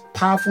manage this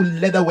powerful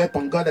leather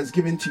weapon God has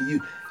given to you,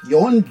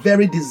 your own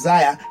very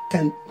desire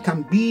can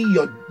be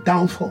your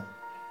downfall.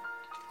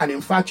 And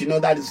in fact,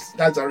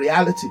 that's a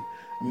reality.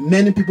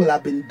 Many people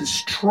have been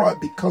destroyed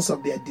because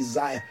of their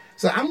desire.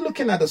 So I'm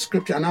looking at the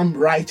scripture and I'm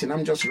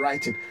just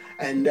writing.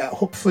 And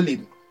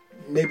hopefully,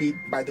 maybe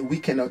by the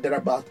weekend or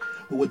thereabout,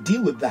 we will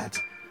deal with that.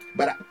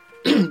 But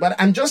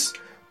I'm just,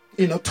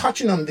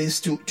 touching on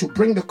this to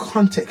bring the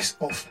context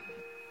of,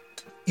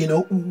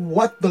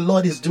 what the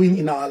Lord is doing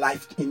in our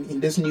life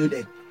in this new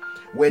day.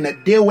 We're in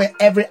a day where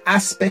every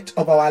aspect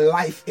of our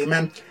life,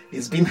 amen,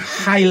 is being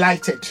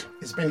highlighted.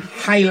 It's been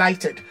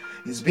highlighted.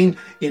 It's been,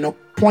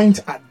 point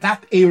at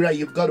that area.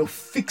 You've got to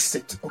fix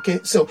it. Okay.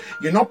 So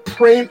you're not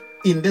praying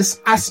in this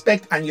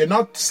aspect and you're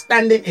not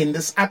standing in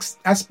this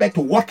aspect,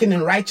 walking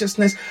in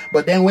righteousness.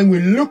 But then when we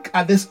look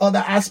at this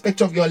other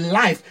aspect of your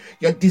life,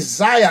 your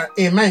desire,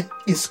 amen,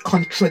 is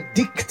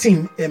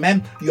contradicting,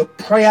 amen, your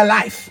prayer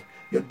life.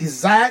 Your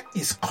desire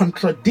is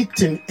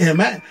contradicting,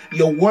 amen,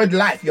 your word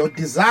life. Your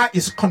desire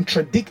is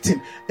contradicting,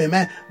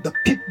 amen,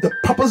 the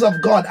purpose of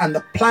God and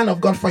the plan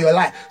of God for your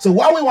life. So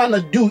what we want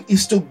to do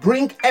is to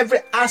bring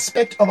every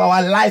aspect of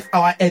our life,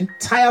 our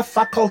entire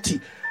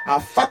faculty. Our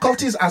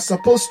faculties are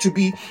supposed to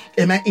be,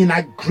 amen, in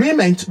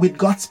agreement with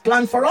God's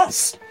plan for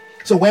us.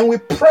 So when we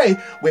pray,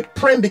 we're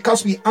praying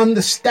because we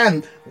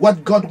understand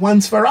what God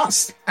wants for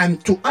us.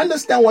 And to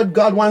understand what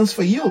God wants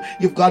for you,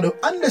 you've got to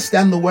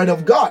understand the word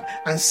of God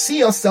and see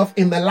yourself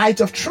in the light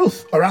of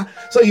truth. All right.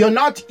 So you're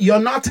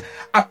not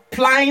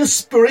applying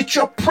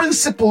spiritual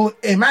principle,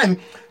 amen,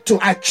 to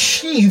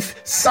achieve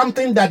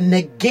something that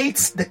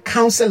negates the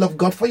counsel of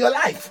God for your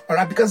life. All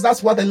right. Because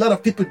that's what a lot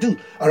of people do.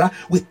 All right.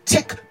 We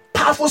take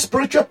powerful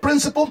spiritual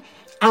principle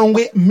and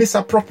we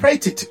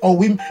misappropriate it, or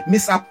we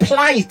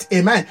misapply it,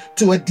 amen,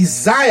 to a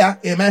desire,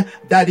 amen,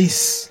 that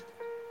is,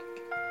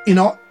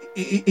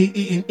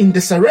 in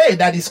disarray,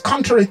 that is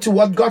contrary to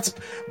what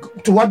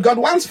God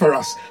wants for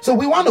us. So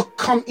we want to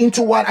come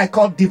into what I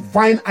call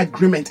divine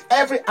agreement.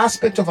 Every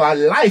aspect of our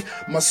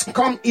life must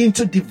come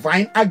into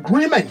divine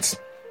agreement.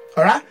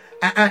 All right.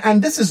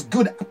 And this is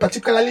good,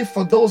 particularly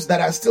for those that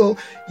are still,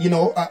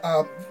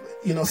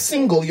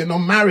 single, you're not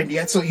married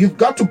yet. So you've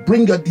got to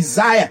bring your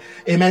desire,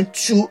 amen,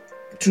 to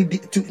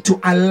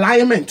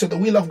alignment to the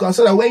will of God,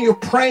 so that when you're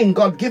praying,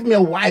 God, give me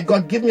a wife,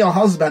 God, give me a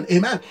husband,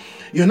 amen,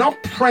 you're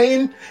not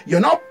praying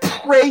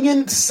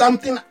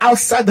something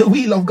outside the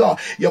will of God.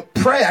 Your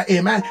prayer,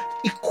 amen,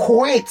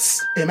 equates,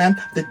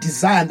 amen, the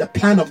desire and the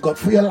plan of God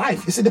for your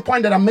life. You see the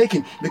point that I'm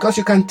making? Because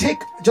you can take,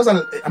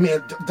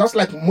 just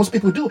like most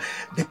people do,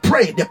 they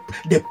pray in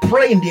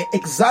the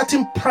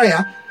exalting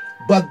prayer,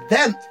 but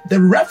then the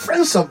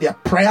reference of their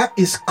prayer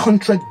is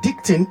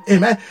contradicting,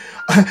 amen,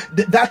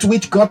 that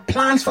which God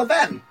plans for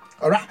them.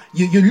 All right,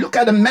 you look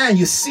at a man,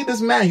 you see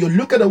this man, you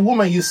look at a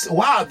woman, you say,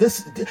 wow,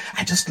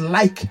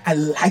 I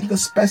like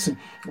this person.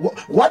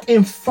 What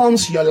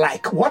informs your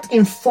like? What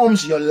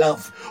informs your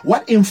love?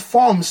 What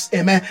informs,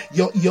 amen,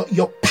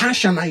 your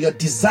passion and your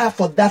desire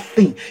for that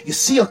thing? You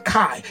see a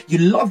car, you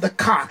love the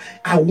car.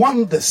 I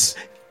want this.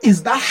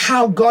 Is that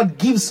how God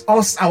gives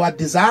us our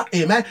desire?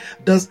 Amen.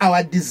 Does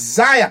our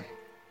desire,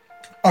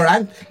 all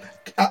right,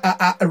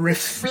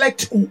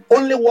 reflect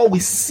only what we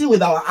see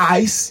with our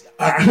eyes?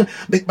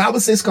 The Bible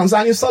says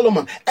concerning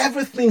Solomon,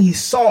 everything he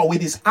saw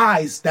with his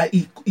eyes, that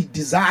he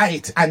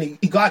desired, and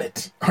he got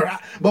it. All right,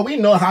 but we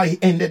know how he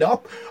ended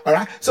up. All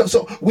right,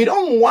 so we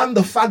don't want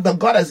the fact that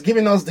God has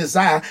given us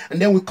desire,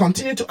 and then we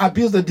continue to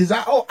abuse the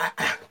desire. Oh,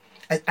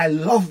 I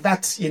love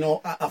that,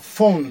 a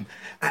phone.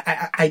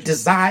 I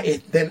desire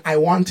it, then I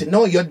want it.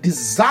 No, your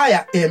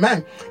desire,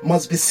 amen,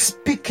 must be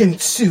speaking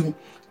to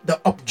the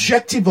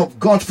objective of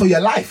God for your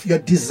life. Your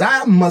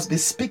desire must be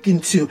speaking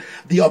to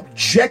the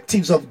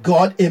objectives of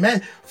God,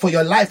 amen, for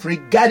your life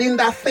regarding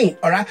that thing.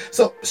 All right.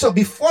 So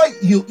before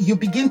you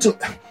begin to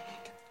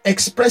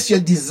express your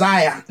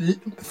desire,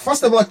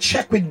 first of all,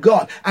 check with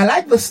God. I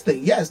like this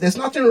thing. Yes, there's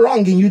nothing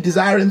wrong in you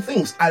desiring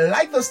things. I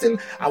like this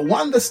thing. I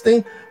want this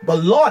thing.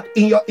 But Lord,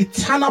 in your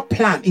eternal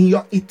plan, in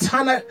your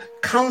eternal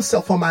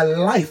counsel for my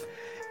life,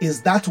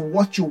 is that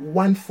what you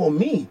want for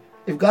me?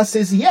 If God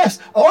says yes,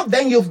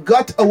 then you've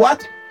got a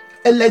what?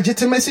 A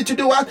legitimacy to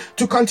do what?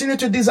 To continue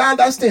to desire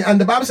that thing. And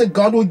the Bible said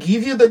God will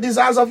give you the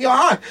desires of your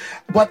heart.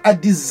 But a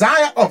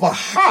desire of a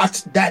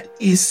heart that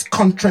is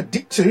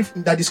contradictory,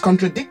 that is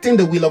contradicting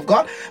the will of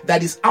God,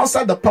 that is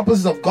outside the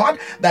purposes of God,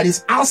 that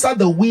is outside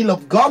the will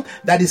of God,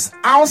 that is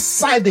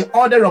outside the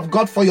order of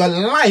God for your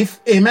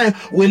life, amen,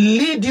 will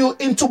lead you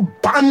into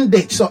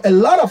bondage. So a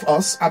lot of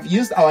us have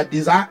used our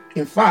desire,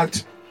 in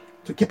fact,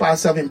 to keep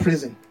ourselves in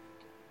prison.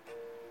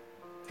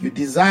 You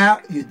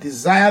desire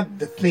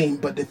the thing,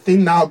 but the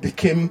thing now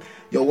became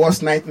your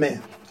worst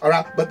nightmare. All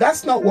right, but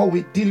that's not what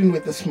we're dealing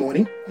with this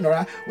morning. All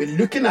right, we're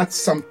looking at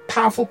some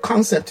powerful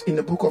concepts in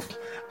the book of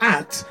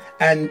Acts,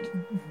 and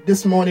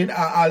this morning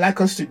I'd like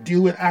us to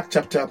deal with Acts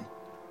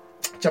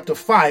chapter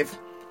 5.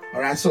 All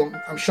right, so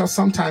I'm sure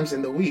sometimes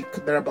in the week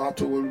thereabout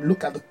we'll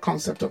look at the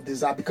concept of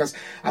desire, because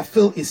I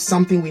feel it's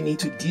something we need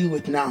to deal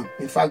with now.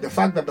 In fact, the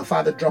fact that the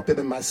Father dropped it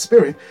in my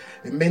spirit,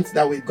 it means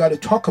that we've got to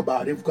talk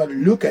about it. We've got to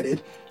look at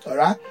it. All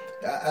right,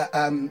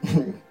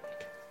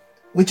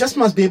 we just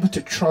must be able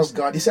to trust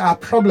God. You see, our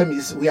problem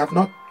is we have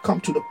not come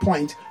to the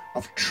point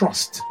of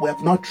trust. We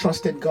have not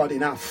trusted God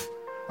enough.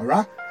 All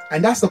right,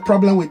 and that's the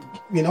problem with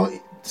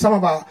some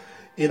of our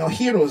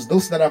heroes,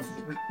 those that have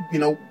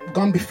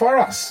gone before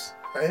us.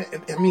 I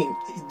mean,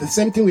 the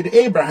same thing with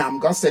Abraham.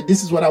 God said,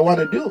 this is what I want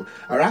to do.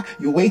 All right.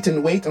 You wait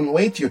and wait and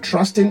wait. You're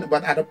trusting.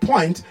 But at a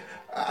point,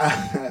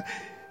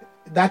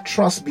 that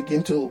trust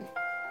begin to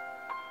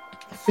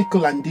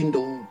fickle and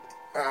dwindle.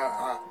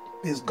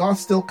 Is God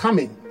still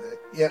coming?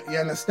 You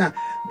understand?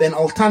 Then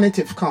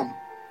alternative come.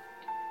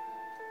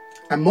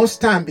 And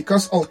most time,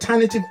 because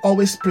alternative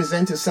always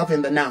presents itself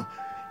in the now.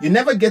 You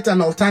never get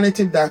an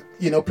alternative that,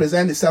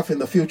 present itself in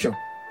the future.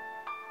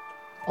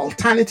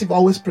 Alternative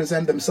always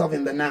present themselves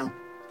in the now.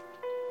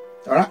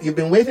 All right, you've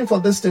been waiting for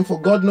this thing for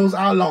God knows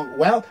how long.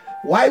 Well,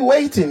 why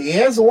waiting?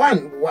 Here's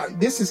one.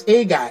 This is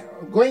a guy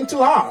going too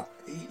hard.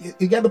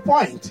 You get the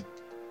point?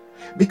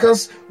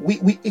 Because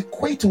we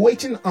equate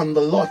waiting on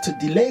the Lord to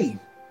delay.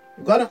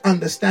 You've got to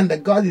understand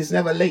that God is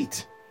never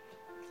late.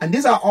 And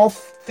these are all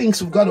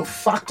things we've got to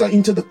factor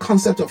into the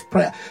concept of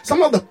prayer.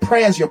 Some of the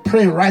prayers you're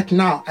praying right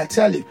now, I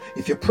tell you,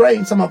 if you're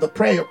praying, some of the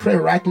prayer you're praying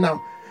right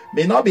now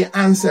may not be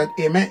answered,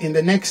 amen, in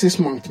the next 6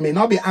 months, may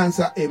not be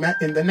answered, amen,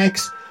 in the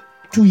next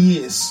 2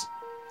 years.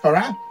 All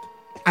right?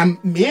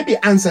 And may be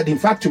answered, in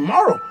fact,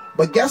 tomorrow.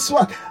 But guess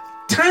what?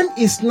 Time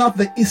is not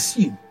the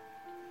issue.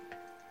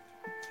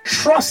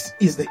 Trust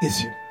is the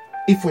issue.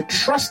 If we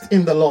trust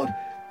in the Lord,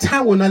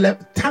 time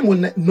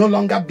will no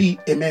longer be,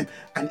 amen,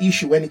 an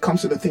issue when it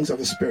comes to the things of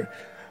the Spirit.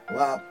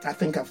 Well, I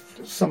think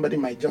somebody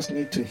might just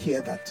need to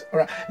hear that. All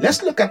right,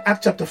 let's look at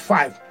Acts chapter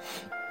 5.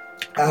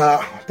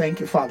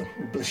 Thank you, Father.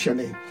 We bless your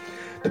name.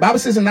 The Bible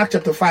says in Acts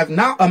chapter 5,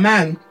 now a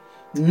man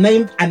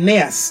named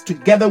Aeneas,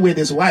 together with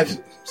his wife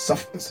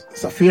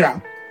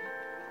Sapphira,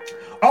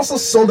 also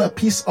sold a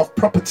piece of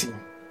property.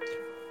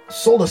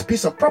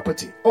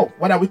 Oh,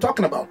 what are we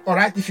talking about? All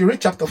right, if you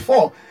read chapter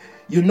 4,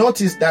 you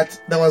notice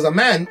that there was a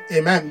man,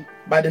 amen,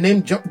 by the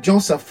name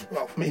Joseph,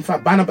 in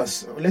fact,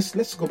 Barnabas.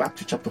 Let's go back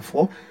to chapter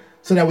 4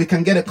 so that we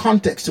can get a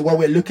context to what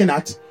we're looking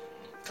at.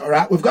 All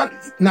right,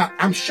 now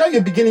I'm sure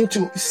you're beginning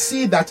to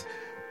see that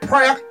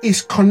prayer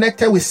is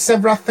connected with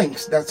several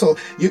things. That so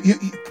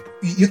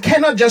you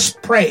cannot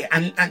just pray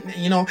and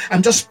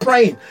I'm just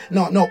praying.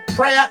 No,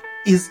 prayer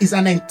is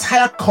an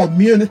entire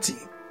community.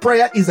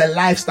 Prayer is a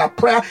lifestyle.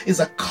 Prayer is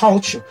a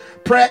culture.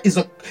 Prayer is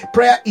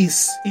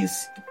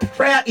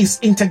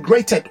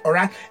integrated. All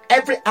right,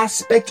 every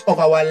aspect of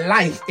our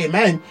life,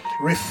 amen,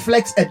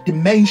 reflects a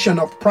dimension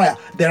of prayer.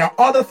 There are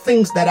other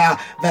things that are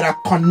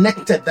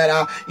connected,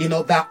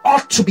 that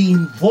ought to be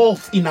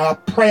involved in our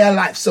prayer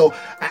life. So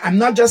I'm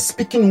not just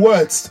speaking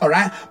words. All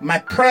right, my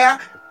prayer,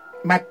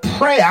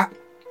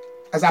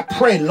 as I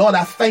pray, Lord,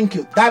 I thank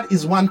you. That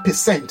is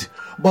 1%.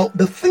 But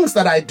the things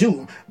that I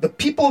do, the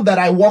people that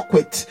I work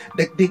with,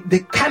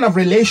 the kind of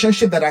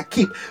relationship that I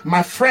keep,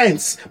 my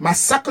friends, my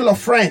circle of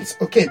friends,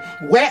 okay,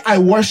 where I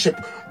worship,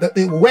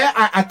 where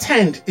I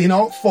attend,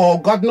 for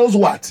God knows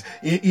what,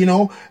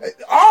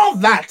 all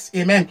that,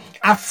 amen,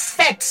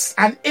 affects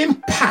and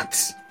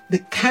impacts the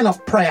kind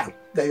of prayer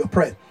that you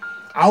pray.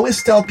 I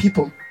always tell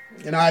people,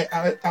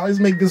 I always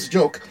make this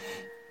joke.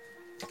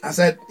 I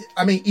said,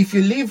 if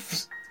you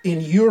live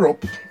in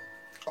Europe,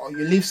 or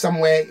you live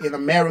somewhere in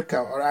America,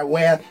 or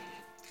where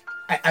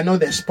I know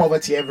there's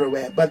poverty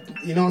everywhere, but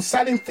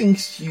certain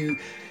things you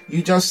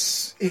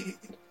just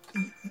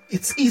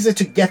it's easy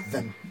to get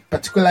them,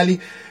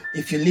 particularly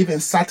if you live in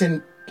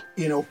certain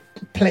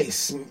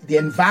place, the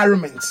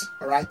environment.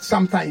 All right,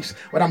 sometimes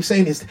what I'm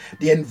saying is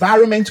the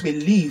environment we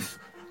live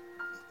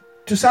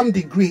to some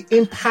degree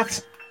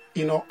impacts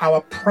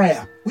our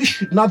prayer. We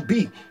should not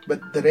be,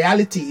 but the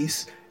reality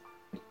is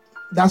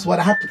that's what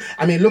happened.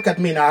 Look at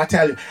me now. I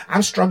tell you,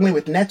 I'm struggling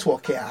with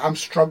network here. I've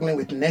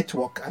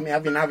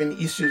been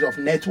having issues of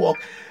network.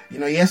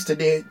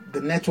 Yesterday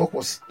the network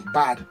was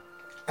bad.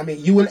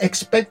 You will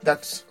expect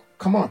that.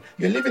 Come on,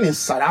 you're living in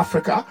South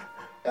Africa.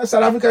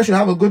 South Africa should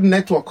have a good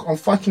network.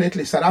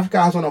 Unfortunately, South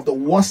Africa has one of the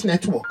worst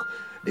network.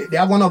 They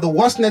have one of the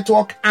worst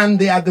network, and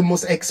they are the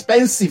most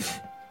expensive.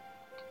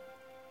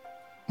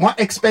 More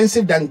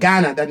expensive than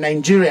Ghana, than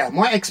Nigeria.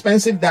 More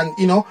expensive than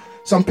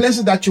some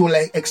places that you will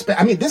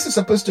expect. This is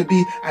supposed to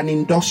be an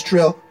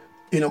industrial,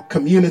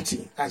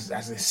 community, as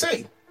they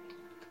say.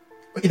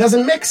 But it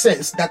doesn't make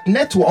sense that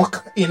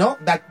network,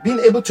 that being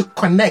able to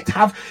connect,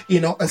 have,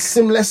 a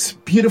seamless,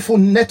 beautiful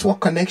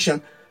network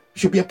connection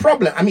should be a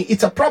problem.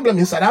 It's a problem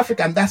in South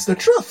Africa, and that's the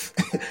truth.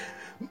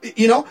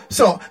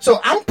 So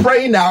I'm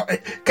praying now.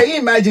 Can you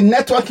imagine?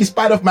 Network is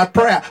part of my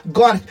prayer.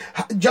 God,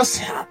 just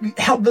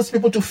help those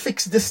people to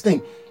fix this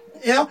thing.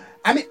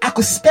 I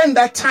could spend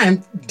that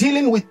time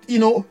dealing with,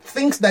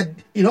 things that,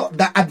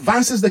 that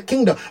advances the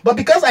kingdom. But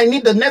because I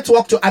need the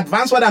network to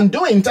advance what I'm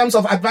doing in terms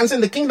of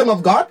advancing the kingdom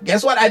of God,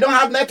 guess what? I don't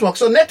have network.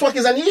 So network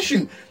is an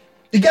issue.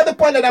 You get the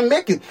point that I'm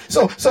making?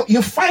 So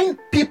you find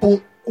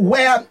people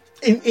where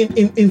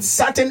in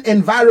certain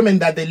environment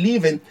that they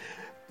live in,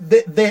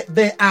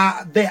 they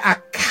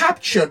are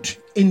captured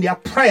in their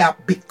prayer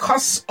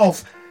because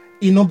of,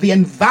 the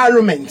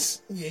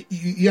environment.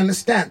 You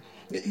understand?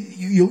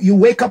 You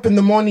wake up in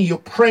the morning, you're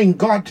praying,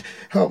 God,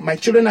 help, my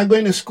children are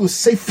going to school,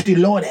 safety,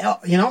 Lord,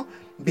 help,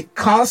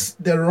 because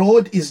the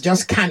road is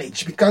just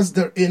carnage, because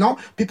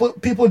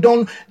people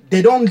don't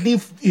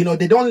live,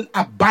 they don't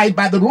abide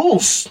by the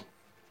rules.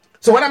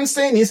 So what I'm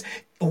saying is,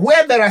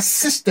 where there are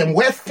system,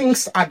 where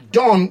things are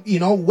done,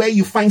 where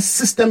you find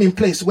system in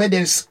place, where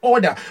there is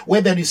order,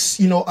 where there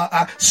is,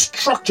 a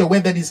structure, where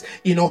there is,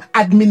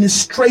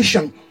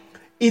 administration,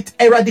 it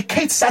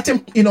eradicates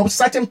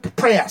certain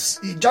prayers.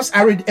 It just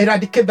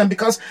eradicate them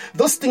because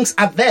those things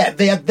are there.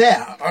 They are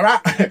there. All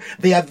right.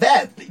 They are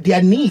there.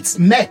 Their needs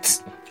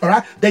met. All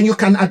right. Then you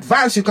can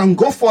advance. You can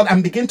go forward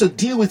and begin to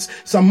deal with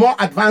some more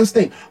advanced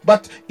thing.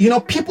 But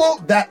people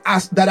that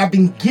have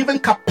been given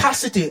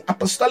capacity,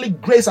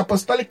 apostolic grace,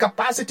 apostolic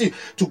capacity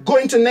to go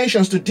into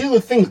nations to deal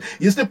with things.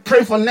 You still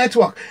pray for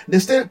network. They're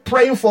still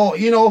praying for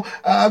God,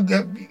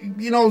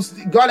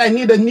 I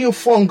need a new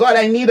phone. God,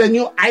 I need a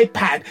new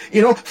iPad.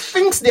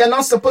 Things they are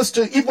not supposed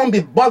to even be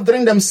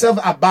bothering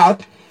themselves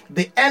about.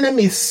 The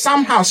enemy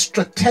somehow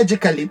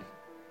strategically,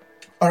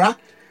 all right,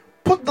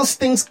 put those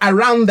things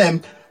around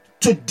them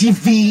to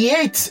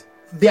deviate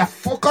their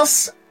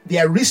focus,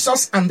 their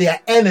resource, and their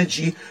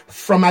energy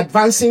from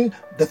advancing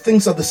the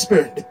things of the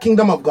Spirit, the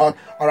kingdom of God,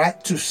 all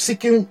right, to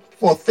seeking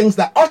for things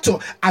that ought to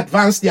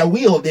advance their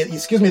will,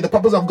 the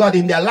purpose of God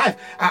in their life.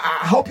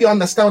 I hope you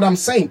understand what I'm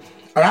saying.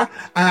 All right.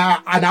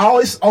 And I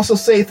always also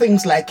say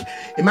things like,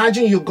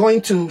 imagine you're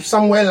going to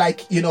somewhere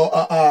like,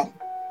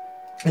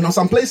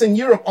 some place in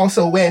Europe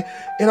also where,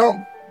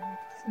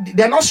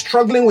 they're not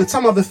struggling with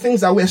some of the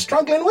things that we're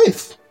struggling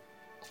with.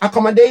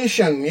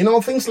 Accommodation,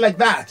 things like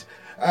that.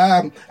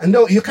 And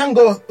no, you can't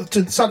go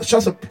to such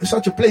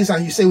a place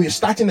and you say, we're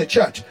starting a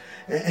church.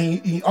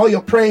 And all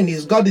you're praying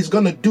is God is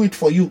going to do it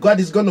for you. God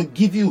is going to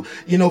give you,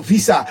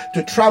 visa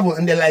to travel.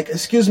 And they're like,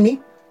 excuse me,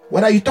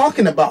 what are you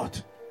talking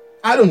about?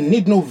 I don't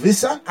need no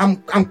visa.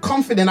 I'm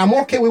confident. I'm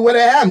okay with where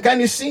I am. Can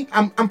you see?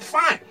 I'm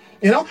fine.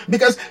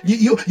 because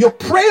you're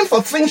praying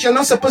for things you're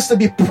not supposed to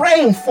be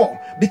praying for,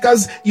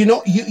 because you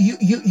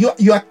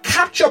are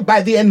captured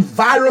by the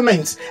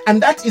environment,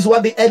 and that is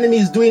what the enemy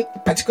is doing,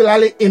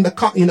 particularly in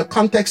the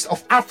context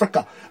of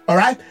Africa. All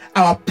right,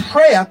 our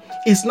prayer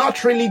is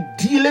not really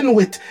dealing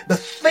with the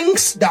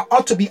things that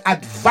ought to be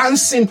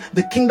advancing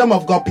the kingdom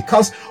of God,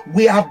 because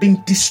we have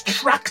been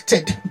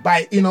distracted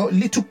by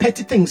little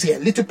petty things here.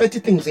 We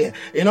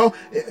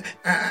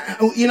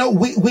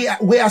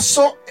are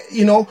so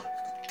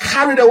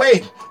carried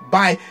away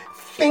by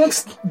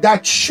things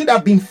that should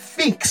have been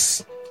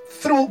fixed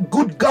through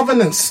good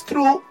governance,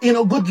 through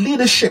good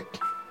leadership.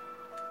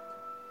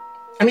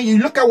 I mean, you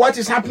look at what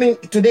is happening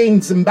today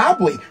in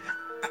Zimbabwe.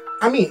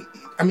 I mean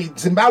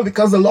Zimbabwe,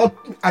 because the Lord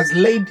has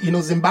laid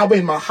Zimbabwe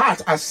in my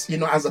heart as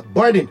as a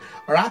burden.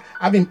 All right,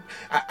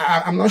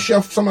 I'm not sure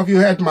if some of you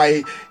heard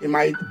in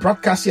my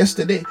broadcast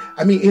yesterday.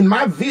 I mean, in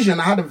my vision,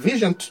 I had a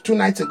vision 2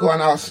 nights ago,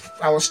 and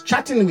I was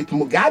chatting with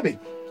Mugabe.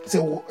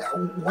 So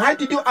why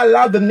did you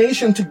allow the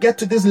nation to get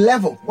to this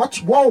level? What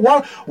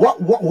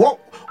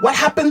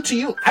happened to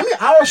you? I mean,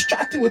 I was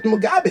chatting with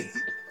Mugabe.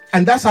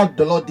 And that's how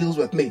the Lord deals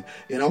with me,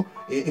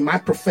 in my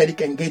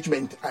prophetic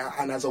engagement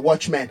and as a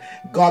watchman.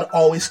 God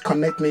always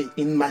connect me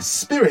in my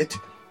spirit,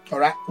 all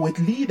right, with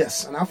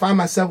leaders. And I find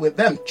myself with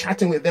them,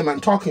 chatting with them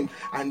and talking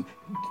and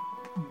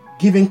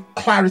giving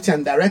clarity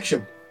and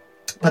direction.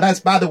 But that's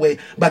by the way,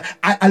 but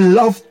I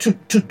love to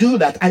do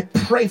that. I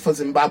pray for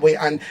Zimbabwe.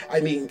 And I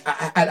mean,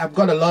 I've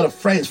got a lot of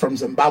friends from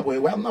Zimbabwe.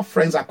 Well, not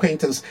friends,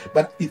 acquaintances,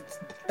 but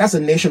that's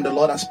a nation the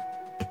Lord has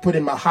put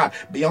in my heart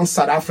beyond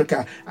South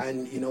Africa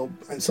and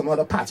and some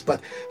other parts.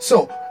 But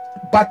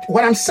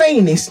what I'm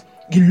saying is,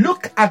 you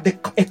look at the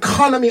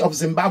economy of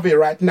Zimbabwe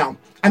right now.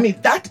 I mean,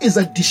 that is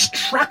a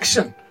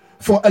distraction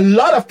for a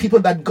lot of people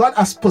that God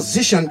has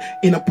positioned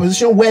in a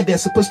position where they're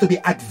supposed to be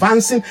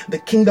advancing the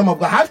kingdom of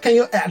God. How can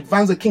you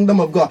advance the kingdom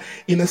of God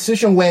in a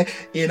situation where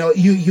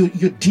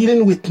you're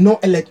dealing with no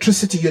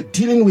electricity, you're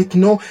dealing with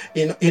no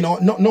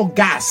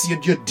gas,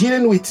 you're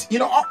dealing with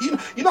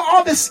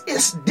all this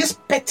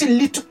petty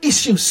little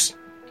issues.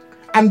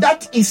 And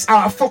that is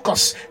our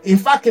focus. In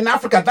fact, in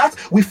Africa, that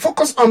we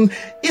focus on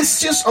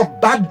issues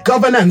of bad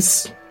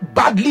governance,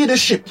 bad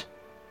leadership.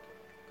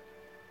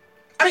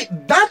 I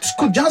mean, that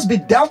could just be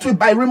dealt with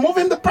by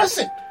removing the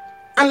person,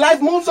 and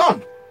life moves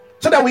on,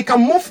 so that we can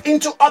move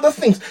into other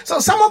things. So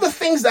some of the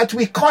things that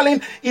we call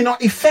in,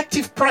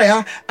 effective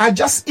prayer are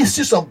just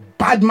issues of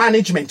bad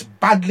management,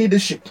 bad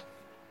leadership.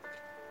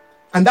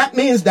 And that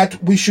means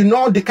that we should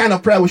know the kind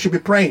of prayer we should be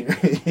praying.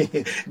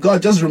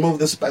 God, just remove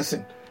this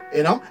person,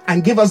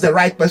 and give us the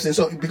right person.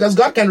 So, because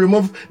God can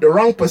remove the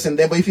wrong person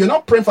there, but if you're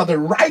not praying for the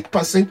right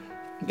person,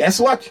 guess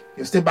what?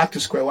 You're still back to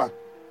square one.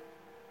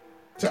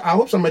 So I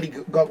hope somebody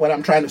got what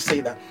I'm trying to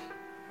say there.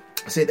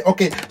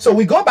 Okay, so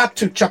we go back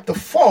to chapter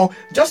 4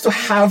 just to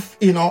have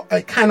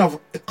a kind of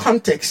a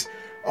context,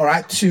 all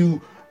right, to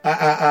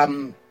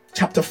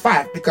chapter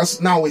 5,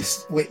 because now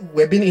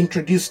we're being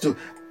introduced to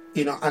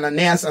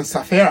Ananias and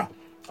Sapphira,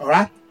 all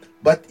right.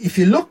 But if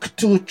you look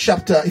to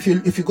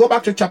if you go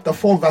back to chapter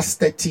 4 verse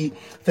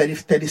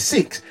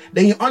 36,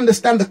 then you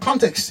understand the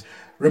context.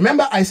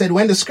 Remember, I said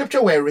when the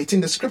scripture were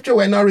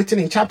not written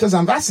in chapters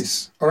and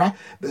verses, all right?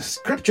 The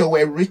scripture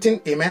were written,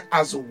 amen,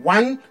 as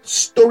one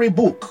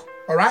storybook,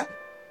 all right?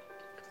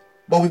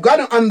 But we've got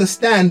to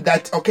understand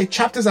that, okay,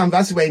 chapters and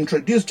verses were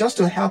introduced just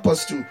to help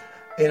us to,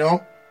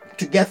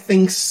 to get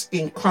things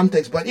in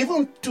context. But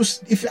even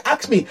if you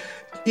ask me,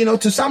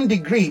 to some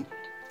degree,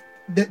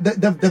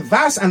 the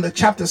verse and the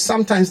chapters,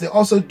 sometimes they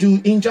also do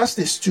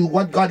injustice to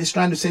what God is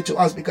trying to say to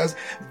us, because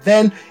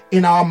then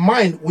in our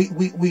mind we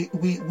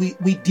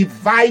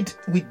divide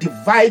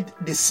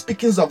the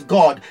speakings of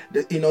God,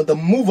 the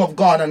move of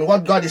God and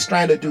what God is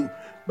trying to do.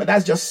 But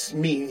that's just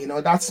me,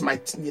 that's my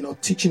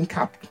teaching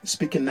cap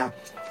speaking now.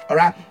 All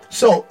right.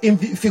 So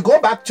if you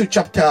go back to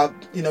chapter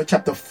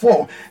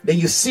 4, then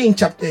you see in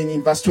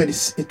verse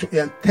 36,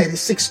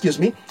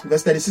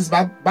 verse 36,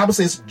 Bible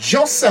says,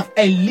 Joseph,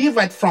 a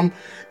Levite from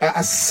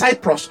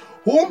Cyprus,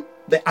 whom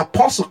the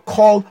apostle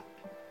called,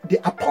 the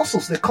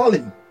apostles, they call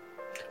him,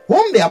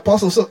 whom the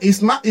apostle, so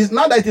it's not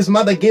that his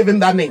mother gave him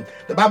that name.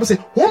 The Bible says,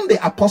 whom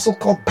the apostle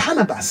called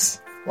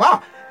Barnabas.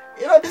 Wow.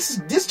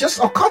 This just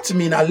occurred to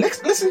me now.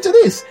 Listen to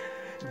this.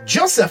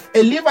 Joseph,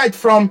 a Levite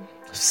from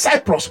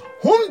Cyprus,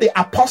 whom the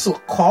apostle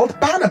called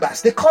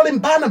Barnabas. They call him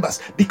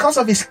Barnabas because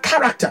of his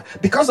character,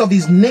 because of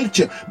his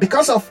nature,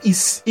 because of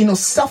his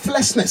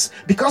selflessness,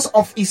 because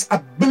of his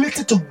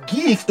ability to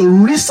give, to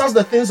resource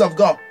the things of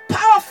God.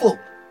 Powerful.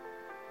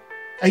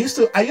 I used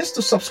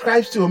to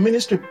subscribe to a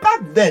ministry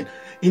back then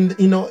in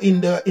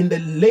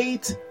the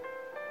late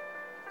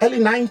early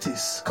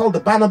 90s called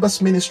the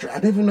Barnabas Ministry. I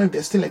don't even know if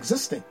they're still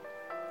existing.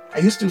 I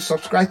used to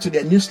subscribe to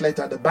their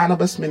newsletter, the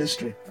Barnabas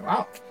Ministry.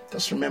 Wow,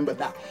 just remember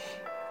that.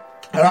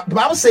 The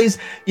Bible says,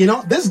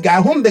 this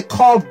guy whom they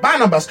called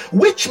Barnabas,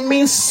 which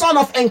means son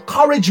of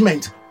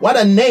encouragement. What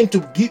a name to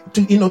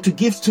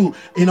give to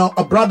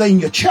a brother in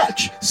your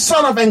church.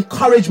 Son of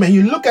encouragement.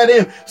 You look at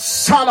him,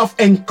 son of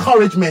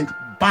encouragement,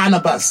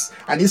 Barnabas,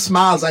 and he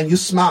smiles and you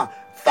smile.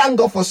 thank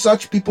God for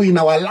such people in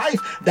our life,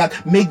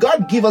 that may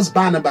God give us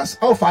Barnabas.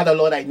 Oh, Father,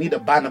 Lord, I need a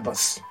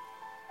Barnabas.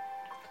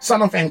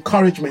 Son of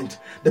encouragement.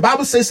 The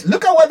Bible says,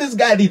 look at what this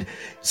guy did.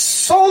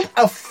 Sold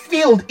a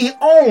field he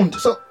owned.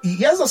 So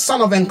here's a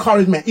son of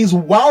encouragement. He's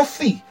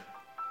wealthy,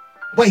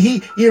 but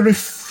he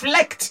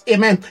reflects,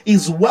 amen,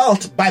 his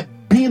wealth by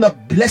being a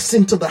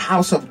blessing to the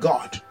house of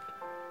God.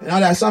 You know,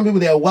 there are some people,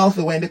 they are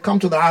wealthy. When they come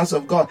to the house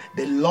of God,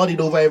 they lord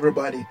it over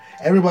everybody.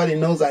 Everybody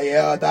knows that,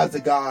 yeah, that's the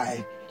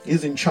guy.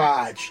 He's in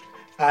charge.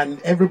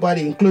 And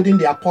everybody, including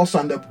the apostle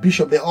and the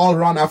bishop, they all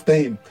run after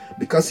him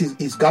because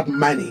he's got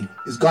money.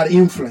 He's got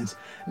influence.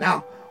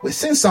 Now, we're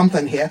seeing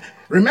something here.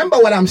 Remember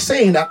what I'm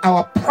saying, that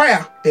our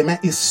prayer, amen,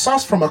 is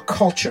sourced from a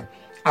culture.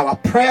 Our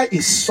prayer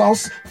is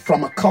sourced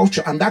from a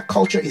culture, and that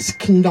culture is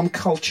kingdom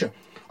culture.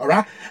 All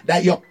right?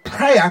 That your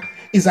prayer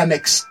is an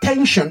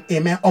extension,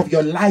 amen, of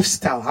your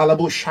lifestyle.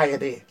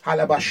 That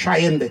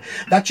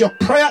your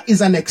prayer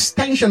is an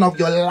extension of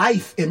your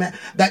life, amen.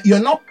 That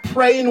you're not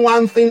praying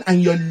one thing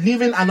and you're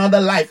living another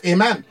life,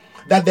 amen.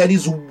 That there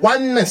is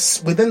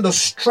oneness within the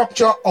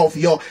structure of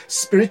your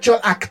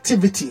spiritual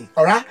activity,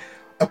 all right?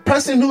 A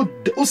person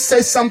who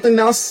says something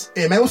else,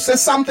 amen, who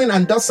says something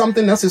and does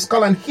something else is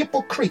called an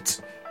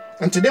hypocrite.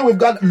 And today we've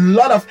got a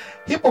lot of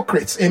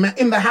hypocrites, amen,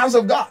 in the house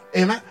of God,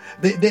 amen.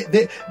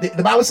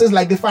 The Bible says,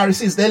 like the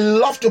Pharisees, they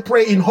love to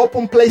pray in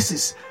open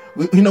places,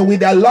 with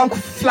their long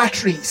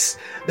flatteries.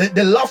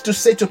 They love to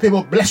say to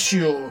people, bless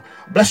you,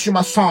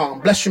 my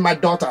son, bless you, my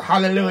daughter,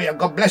 hallelujah,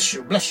 God bless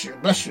you, bless you,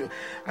 bless you.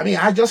 I mean,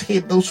 I just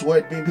hate those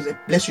words. People say,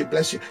 bless you,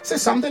 bless you. Say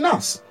something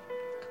else.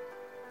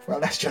 Well,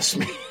 that's just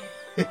me.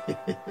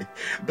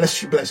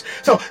 Bless you, bless you.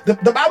 So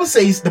the Bible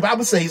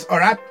says, all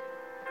right,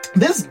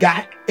 this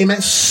guy,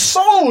 amen,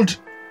 sold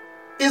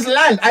his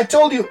land. I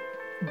told you,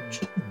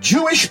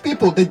 Jewish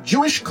people, the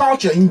Jewish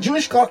culture, in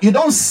Jewish culture, you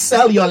don't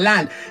sell your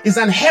land. It's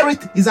an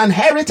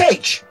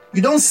heritage.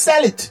 You don't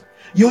sell it.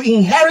 You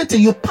inherit it.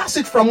 You pass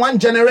it from one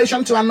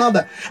generation to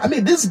another. I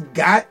mean, this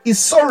guy is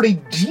so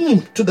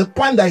redeemed to the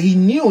point that he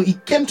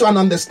came to an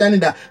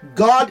understanding that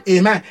God,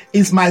 amen,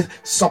 is my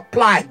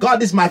supply.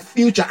 God is my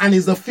future and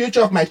is the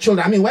future of my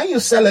children. I mean, when you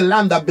sell a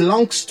land that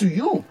belongs to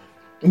you,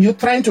 you're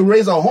trying to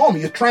raise a home.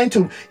 You're trying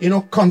to,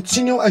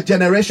 continue a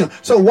generation.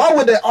 So what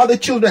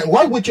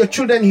would your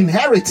children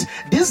inherit?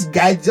 This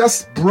guy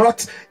just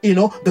brought,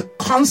 the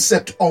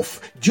concept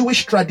of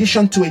Jewish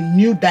tradition to a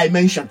new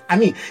dimension. I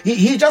mean,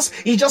 he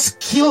just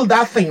killed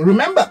that thing.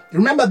 Remember,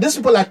 these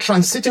people are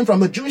transiting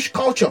from a Jewish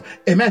culture,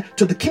 amen,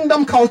 to the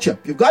kingdom culture.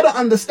 You've got to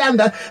understand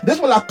that these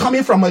people are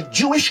coming from a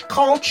Jewish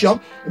culture.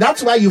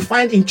 That's why you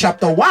find in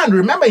chapter 1,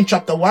 remember in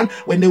chapter 1,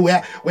 when they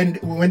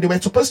were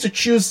supposed to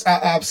choose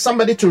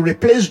somebody to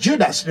replace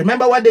Judas,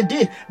 remember what they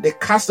did? They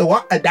cast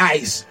a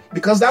dice,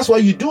 because that's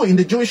what you do in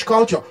the Jewish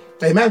culture,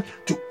 amen,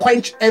 to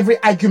quench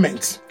every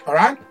argument. All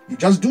right, you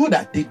just do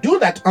that. They do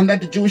that under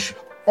the Jewish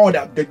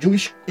order, the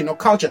Jewish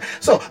culture.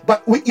 So,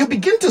 but you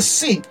begin to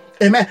see,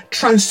 amen,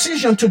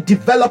 transition to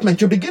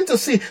development. You begin to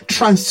see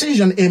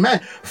transition, amen,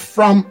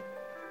 from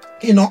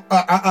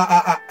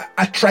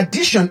a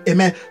tradition,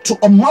 amen, to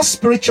a more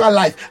spiritual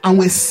life. And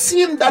we're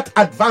seeing that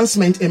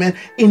advancement, amen,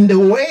 in the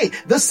way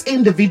these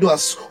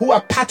individuals who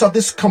are part of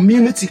this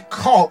community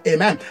called,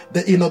 amen,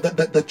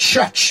 the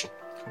church,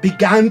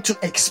 began to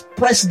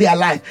express their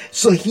life.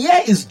 So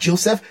here is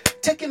Joseph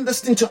taking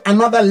this thing to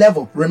another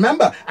level.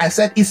 Remember, I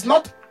said it's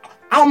not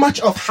how much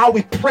of how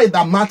we pray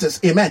that matters,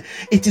 amen.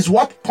 It is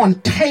what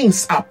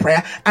contains our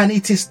prayer, and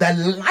it is the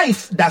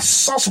life, that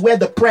source where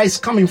the prayer is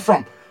coming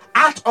from.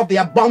 Out of the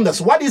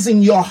abundance, what is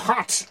in your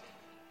heart?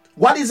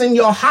 What is in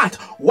your heart?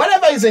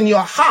 Whatever is in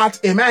your heart,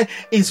 amen,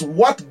 is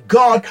what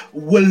God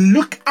will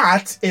look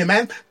at,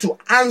 amen, to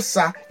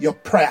answer your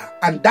prayer.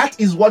 And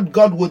that is what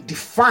God will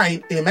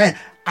define, amen,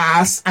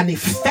 as an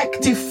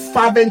effective,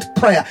 fervent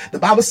prayer. The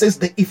Bible says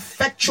the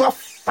effectual,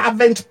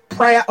 fervent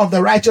prayer of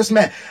the righteous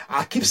man.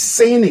 I keep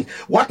saying it.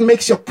 What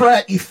makes your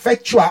prayer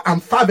effectual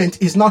and fervent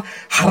is not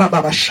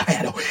Father,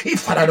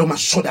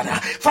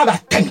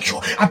 thank you.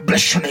 I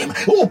bless your name.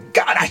 Oh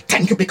God, I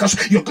thank you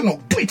because you're going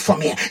to do it for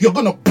me. You're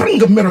going to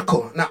bring a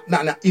miracle. Now,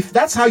 if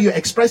that's how you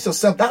express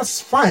yourself, that's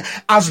fine.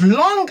 As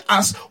long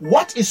as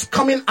what is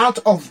coming out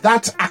of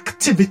that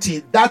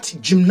activity, that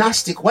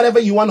gymnastic, whatever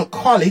you want to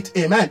call it,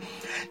 amen,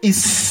 is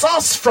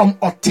sourced from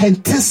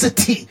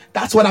authenticity.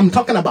 That's what I'm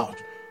talking about.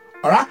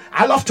 All right.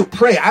 I love to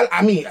pray.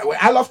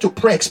 I love to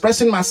pray,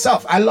 expressing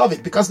myself. I love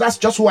it because that's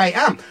just who I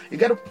am. You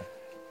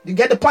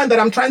get the point that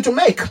I'm trying to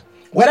make.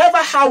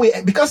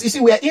 Because you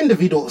see, we are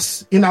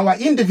individuals. In our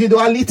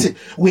individuality,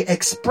 we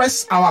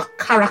express our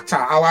character,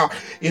 our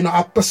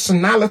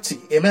personality.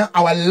 Amen.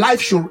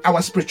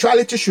 Our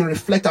spirituality should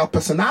reflect our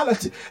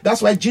personality.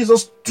 That's why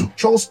Jesus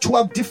chose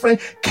 12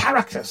 different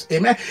characters.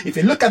 Amen. If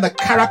you look at the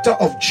character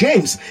of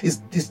James,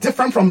 it's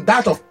different from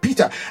that of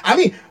Peter. I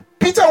mean,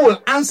 Peter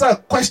will answer a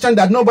question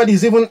that nobody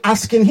is even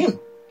asking him.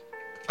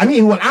 I mean,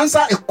 he will answer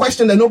a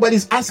question that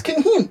nobody's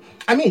asking him.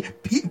 I mean,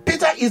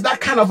 Peter is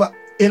that kind of a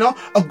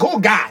go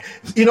guy.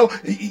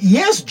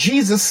 Yes,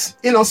 Jesus,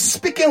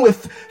 speaking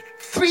with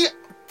three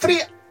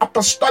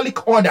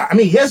apostolic order. I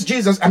mean, here's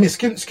Jesus. I mean,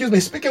 excuse me,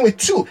 speaking with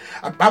two.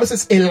 The Bible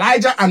says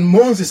Elijah and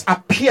Moses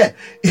appear,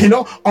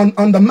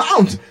 on the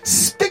mount,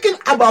 speaking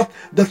about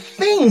the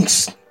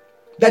things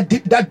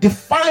that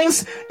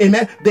defines,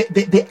 amen,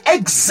 the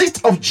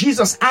exit of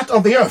Jesus out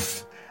of the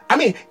earth. I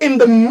mean, in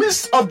the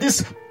midst of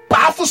this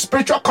powerful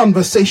spiritual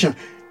conversation,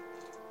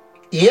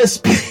 yes,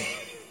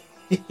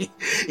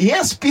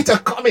 Peter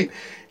coming.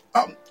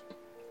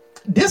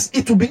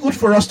 It will be good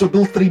for us to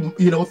build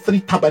three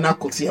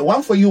tabernacles here.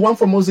 One for you, one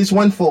for Moses,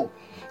 one for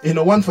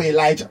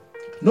Elijah.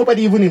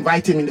 Nobody even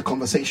invited him in the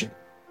conversation.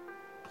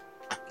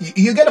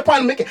 You get the point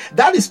I'm making?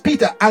 That is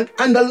Peter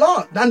and the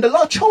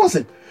Lord chose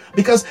him.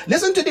 Because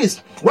listen to this.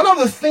 One of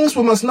the things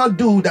we must not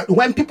do, that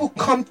when people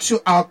come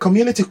to our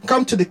community,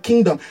 come to the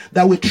kingdom,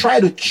 that we try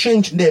to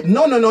change them.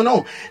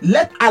 No.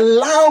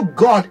 Allow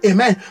God,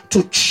 amen,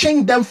 to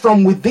change them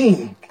from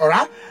within. All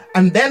right.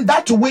 And then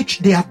that which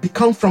they have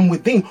become from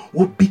within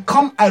will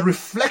become a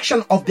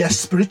reflection of their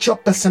spiritual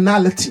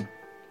personality.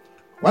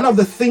 One of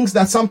the things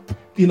that some,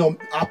 so-called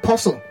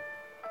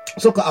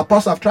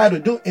apostles have tried to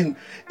do in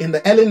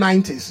the early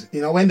 90s,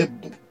 when they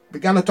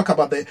began to talk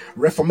about the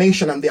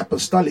Reformation and the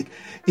apostolic,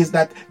 is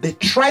that they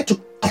try to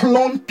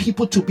clone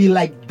people to be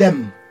like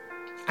them.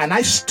 And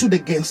I stood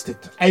against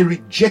it. I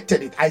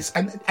rejected it.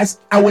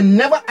 I will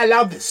never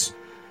allow this.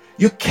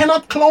 You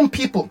cannot clone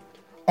people.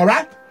 All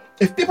right?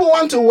 If people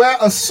want to wear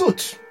a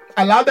suit,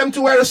 allow them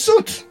to wear a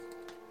suit.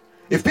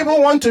 If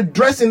people want to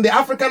dress in the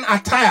African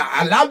attire,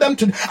 allow them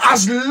to,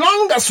 as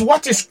long as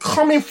what is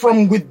coming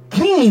from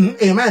within,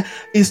 amen,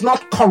 is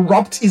not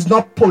corrupt, is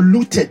not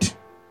polluted.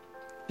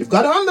 You've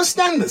got to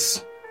understand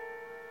this.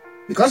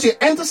 Because you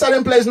enter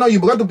certain place, now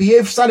you've got to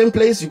behave certain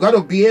place, you've got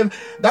to behave.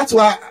 That's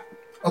why,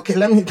 okay,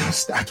 let me just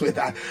start with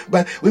that.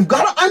 But we've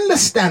got to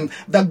understand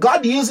that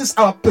God uses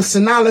our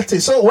personality.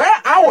 So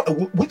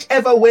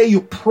whichever way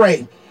you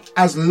pray,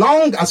 as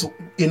long as,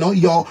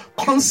 your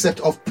concept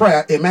of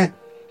prayer, amen,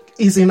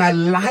 is in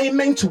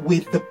alignment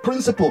with the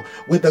principle,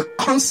 with the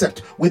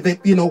concept, with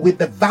with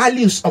the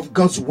values of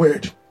God's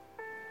word.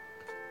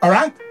 All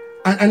right?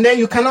 And then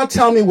you cannot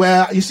tell me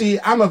where, you see,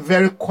 I'm a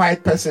very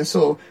quiet person,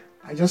 so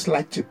I just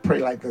like to pray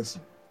like this.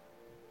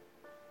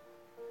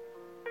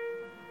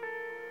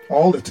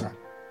 All the time.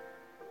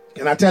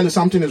 Can I tell you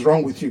something is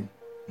wrong with you?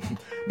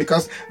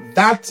 Because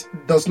that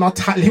does not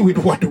tally with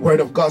what the word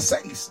of God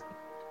says.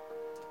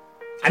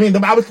 I mean,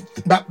 the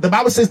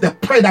Bible says they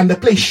prayed and the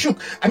place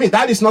shook. I mean,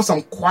 that is not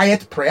some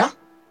quiet prayer.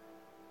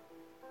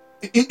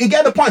 You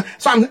get the point?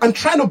 So I'm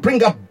trying to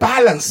bring a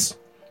balance.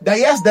 That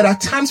yes, there are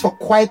times for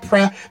quiet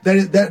prayer.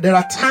 There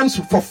are times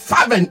for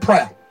fervent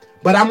prayer.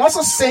 But I'm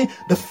also saying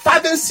the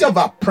fervency of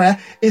our prayer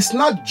is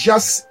not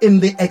just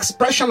in the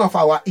expression of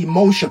our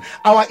emotion.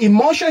 Our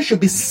emotion should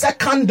be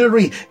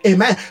secondary,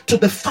 amen, to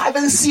the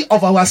fervency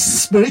of our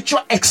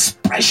spiritual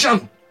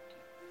expression.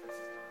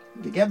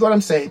 You get what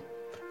I'm saying?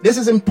 This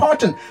is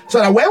important, so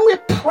that when we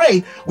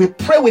pray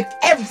with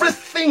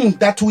everything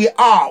that we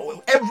are,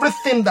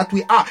 everything that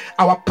we are.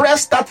 Our prayer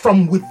starts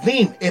from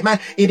within, amen.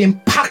 It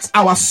impacts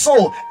our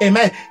soul,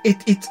 amen.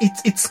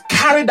 It's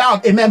carried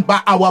out, amen,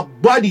 by our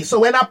body.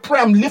 So when I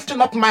pray, I'm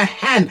lifting up my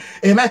hand,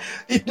 amen.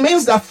 It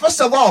means that first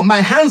of all,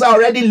 my hands are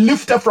already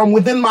lifted from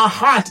within my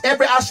heart.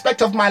 Every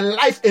aspect of my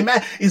life,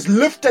 amen, is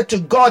lifted to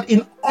God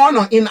in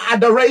honor, in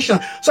adoration.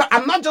 So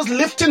I'm not just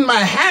lifting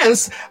my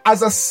hands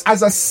as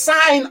a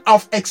sign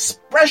of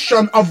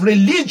expression of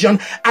religion.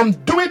 I'm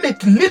doing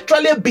it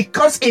literally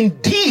because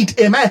indeed,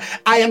 amen,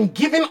 I am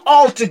giving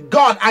all to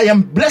God. I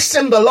am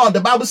blessing the Lord.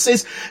 The Bible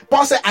says,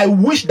 Paul said, I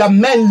wish that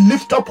men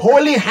lift up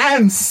holy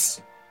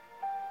hands.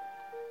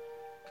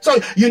 So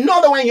you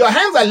know that when your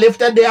hands are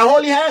lifted, they are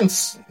holy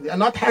hands. They are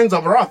not hands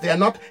of wrath. They are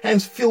not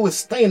hands filled with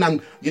stain.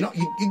 And you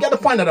get the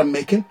point that I'm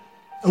making.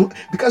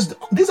 Because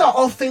these are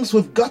all things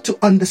we've got to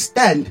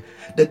understand.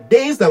 The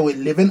days that we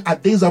live in are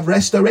days of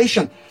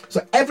restoration.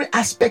 So every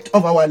aspect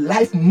of our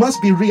life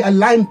must be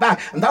realigned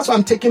back. And that's why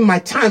I'm taking my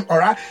time, all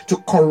right, to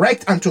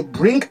correct and to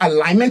bring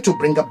alignment, to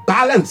bring a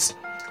balance.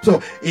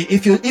 So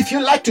if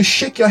you like to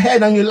shake your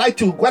head and you like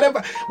to,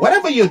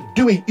 whatever you're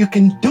doing, you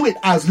can do it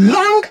as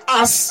long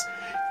as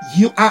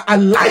you are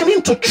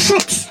aligning to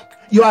truth.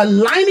 You are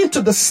aligning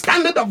to the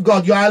standard of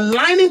God. You are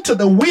aligning to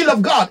the will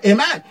of God.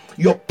 Amen.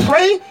 You're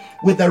praying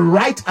with the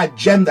right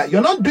agenda.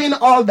 You're not doing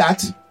all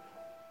that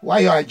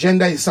while your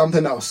agenda is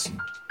something else.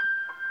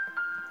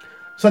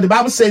 So the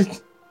Bible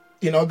says,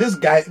 this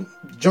guy,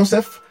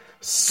 Joseph,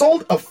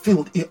 sold a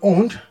field he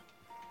owned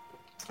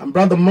and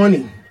brought the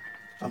money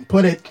and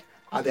put it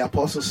at the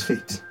apostles'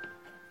 feet.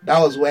 That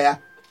was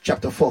where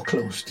chapter 4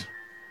 closed.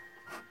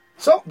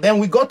 So then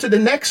we go to the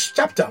next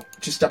chapter,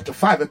 which is chapter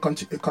 5, a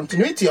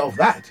continuity of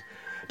that.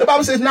 The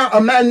Bible says, now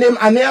a man named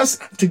Aeneas,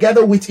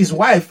 together with his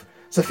wife,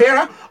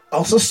 Sapphira,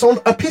 also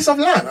sold a piece of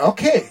land.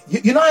 Okay,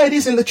 you know how it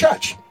is in the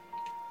church.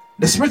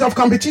 The spirit of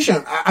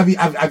competition.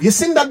 Have you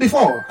seen that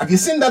before? Have you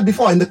seen that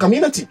before in the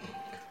community?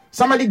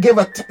 Somebody gave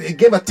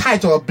a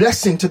title, a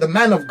blessing to the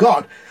man of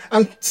God,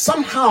 and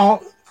somehow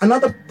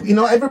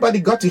everybody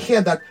got to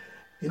hear that,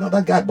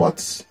 that guy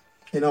bought,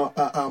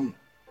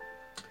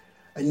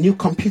 a new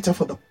computer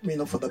for the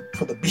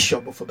for the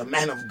bishop or for the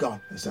man of God.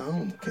 I say,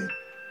 oh, okay.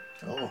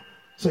 Oh,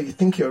 so you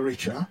think you're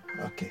rich, huh?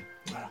 Okay.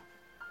 All right.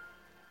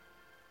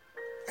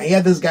 And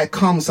here this guy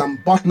comes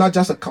and bought not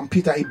just a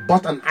computer, he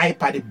bought an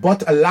iPad, he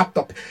bought a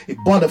laptop, he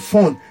bought a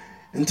phone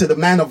into the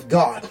man of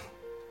God.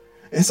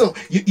 And so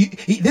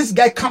this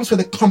guy comes with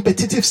a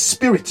competitive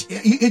spirit.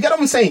 You get what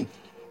I'm saying?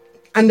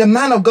 And the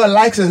man of God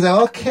likes it and says,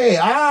 okay,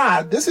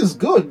 this is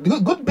good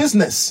good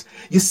business.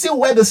 You see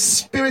where the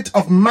spirit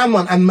of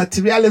mammon and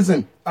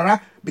materialism, all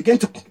right, begin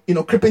to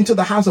creep into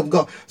the house of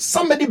God.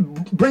 Somebody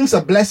brings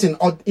a blessing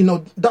or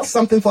does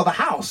something for the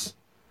house.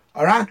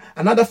 All right,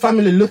 another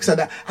family looks at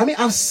that. I mean,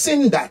 I've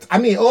seen that. I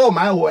mean, oh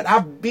my word,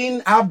 I've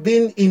been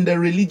in the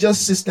religious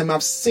system.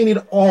 I've seen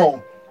it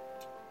all.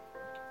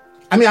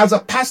 I mean, as a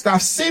pastor,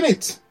 I've seen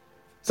it.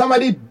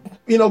 Somebody,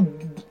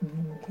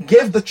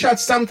 gave the church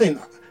something,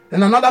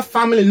 and another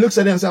family looks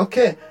at it and says,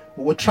 okay,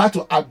 we will try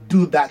to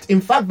outdo that. In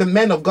fact, the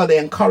men of God, they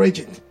encourage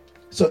it.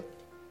 So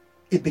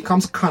it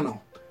becomes carnal.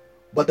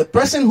 But the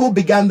person who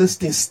began this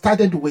thing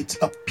started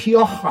with a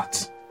pure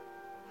heart.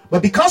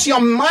 But because your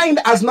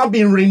mind has not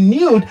been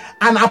renewed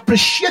and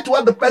appreciate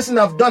what the person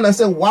have done and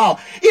say, wow,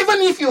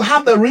 even if you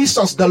have the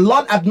resource, the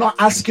Lord had not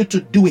asked you to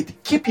do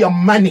it. Keep your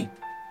money.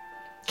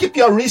 Keep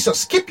your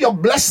resource. Keep your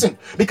blessing.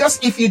 Because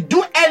if you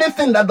do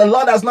anything that the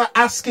Lord has not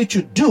asked you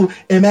to do,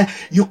 amen,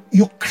 you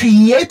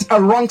create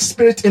a wrong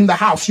spirit in the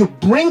house. You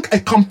bring a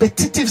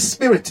competitive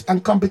spirit,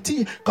 and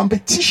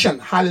competition,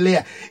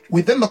 hallelujah,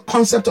 within the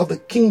concept of the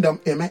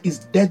kingdom, amen, is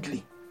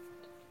deadly.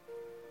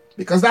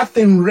 Because that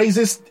thing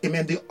raises,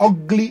 amen, the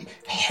ugly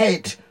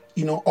head,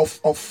 of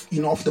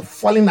the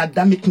fallen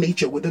Adamic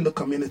nature within the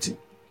community.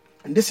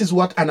 And this is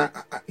what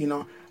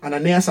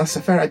Ananias and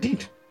Sapphira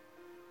did.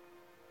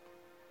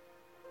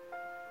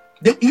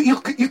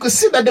 You could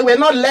see that they were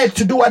not led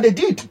to do what they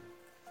did.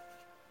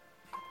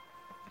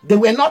 They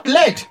were not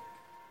led.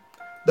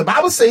 The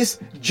Bible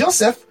says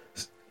Joseph,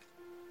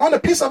 on a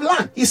piece of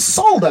land, he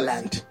sold the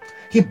land.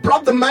 He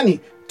brought the money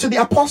to the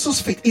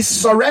apostles' feet. He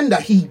surrendered.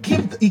 He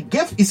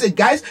said,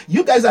 guys,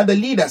 you guys are the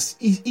leaders.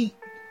 He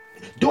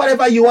do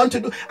whatever you want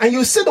to do. And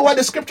you see what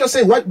the scripture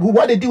says,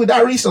 what they did with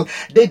that resource.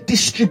 They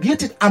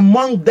distributed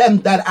among them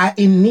that are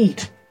in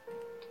need.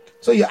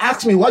 So you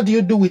ask me, what do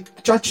you do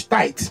with church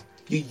tithe?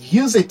 You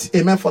use it,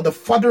 amen, for the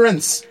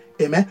furtherance,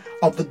 amen,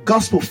 of the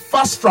gospel,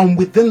 first from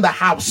within the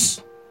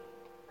house.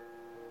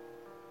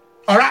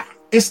 All right?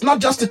 It's not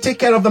just to take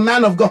care of the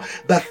man of God.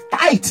 The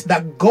tithe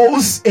that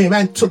goes,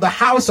 amen, to the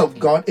house of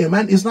God,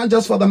 amen, is not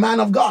just for the man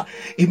of God.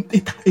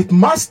 It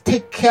must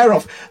take care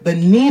of the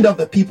need of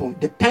the people,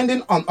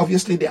 depending on,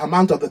 obviously, the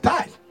amount of the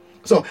tithe.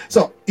 So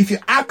if you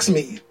ask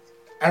me,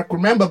 I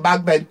remember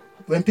back then,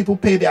 when people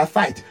pay their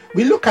tithe,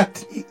 we look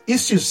at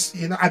issues,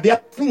 are there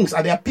things,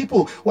 are there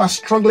people who are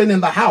struggling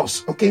in the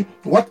house? Okay,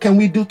 what can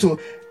we do to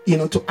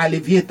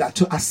alleviate that,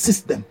 to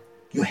assist them?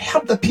 You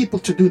help the people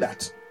to do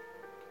that.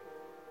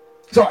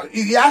 So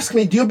you ask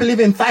me, do you believe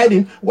in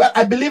tithing? Well,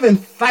 I believe in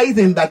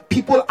tithing that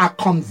people are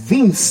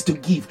convinced to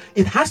give.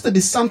 It has to be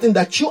something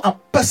that you are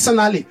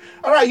personally.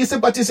 All right, you say,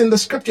 but it's in the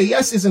scripture.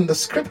 Yes, it's in the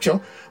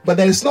scripture, but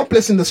there is no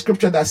place in the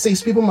scripture that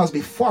says people must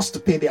be forced to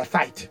pay their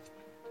tithe.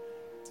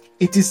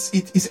 It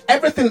is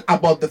everything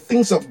about the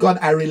things of God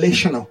are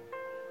relational.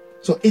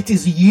 So it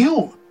is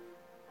you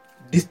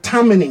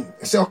determining,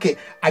 say, okay,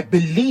 I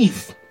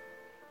believe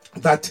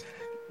that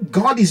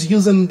God is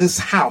using this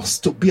house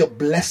to be a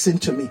blessing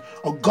to me.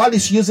 Or God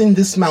is using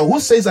this man. Who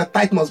says a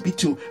tithe must be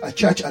to a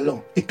church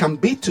alone? It can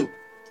be to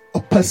a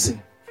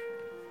person.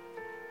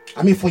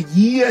 I mean, for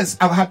years,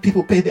 I've had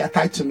people pay their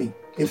tithe to me.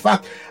 In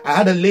fact, I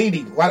had a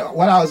lady, while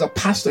I was a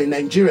pastor in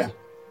Nigeria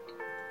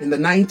in the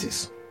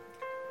 90s.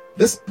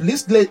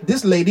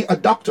 This lady, a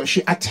doctor,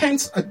 she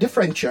attends a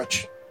different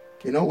church,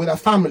 with her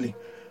family.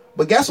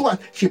 But guess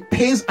what? She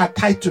pays a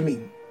tithe to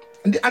me.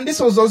 And this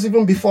was also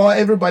even before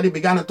everybody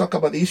began to talk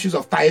about the issues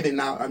of tithing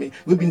now. I mean,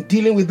 we've been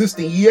dealing with this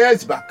thing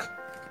years back.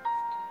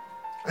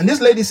 And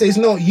this lady says,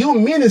 no, you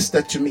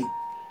minister to me.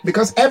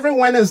 Because every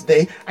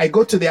Wednesday, I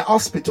go to their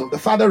hospital. The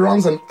father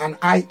runs an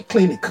eye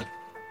clinic.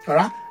 All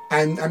right?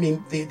 And I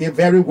mean, they're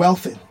very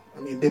wealthy.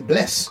 I mean, they're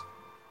blessed.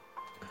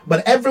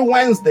 But every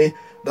Wednesday,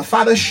 the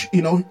father,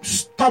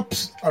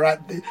 stops, all right,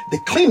 the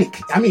clinic.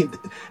 I mean,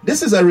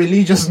 this is a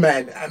religious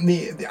man. I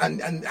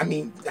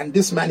mean, and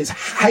this man is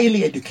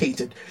highly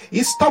educated.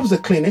 He stops the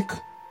clinic.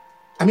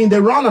 I mean, they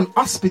run an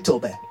hospital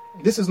there.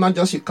 This is not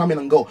just you come in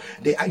and go.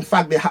 In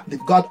fact,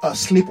 they've got a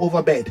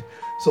sleepover bed.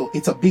 So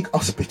it's a big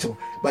hospital,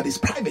 but it's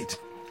private.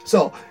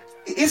 So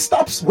he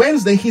stops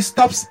Wednesday. He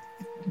stops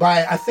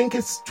by, I think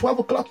it's 12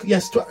 o'clock.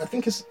 Yes,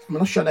 I'm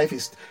not sure if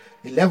it's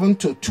 11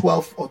 to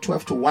 12 or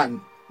 12 to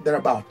 1,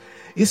 thereabout.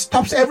 He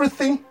stops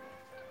everything,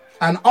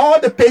 and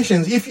all the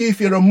patients, if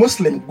you're a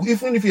Muslim,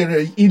 even if you're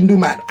a Hindu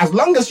man, as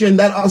long as you're in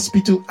that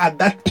hospital at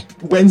that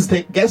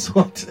Wednesday, guess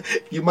what?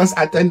 You must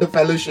attend the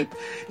fellowship.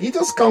 He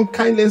just come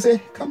kindly and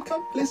say, come,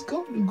 let's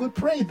go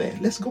pray there.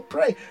 Let's go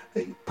pray.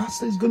 The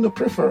pastor is going to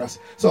pray for us.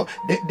 So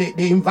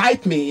they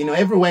invite me,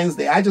 every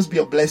Wednesday. I just be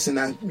a blessing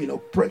and,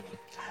 pray.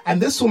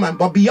 And this woman,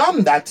 but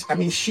beyond that, I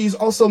mean, she's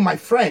also my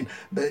friend.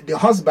 The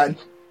husband,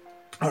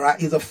 all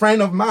right, is a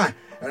friend of mine.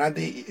 All right,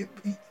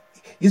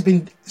 he's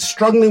been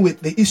struggling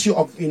with the issue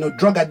of,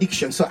 drug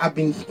addiction. So I've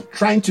been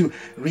trying to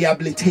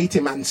rehabilitate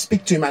him and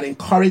speak to him and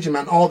encourage him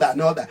and all that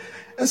and all that.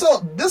 And so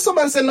this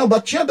woman said, no,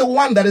 but you're the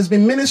one that has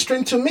been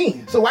ministering to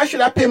me. So why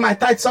should I pay my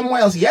tithe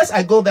somewhere else? Yes,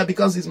 I go there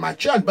because it's my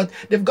church, but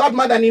they've got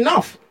more than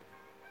enough.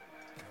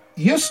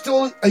 You're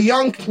still a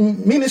young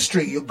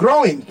ministry. You're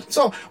growing.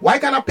 So why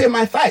can't I pay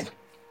my tithe?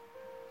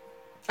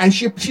 And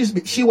she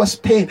was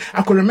paying.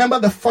 I could remember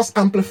the first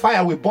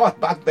amplifier we bought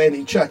back then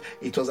in church.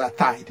 It was a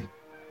tithe.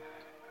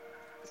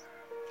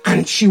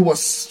 And she was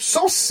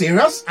so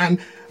serious and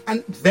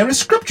very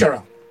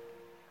scriptural.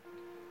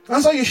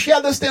 And so you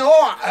share this thing.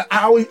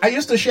 Oh, I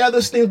used to share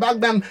this thing back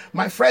then.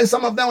 My friends,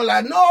 some of them were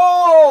like,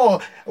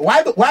 no.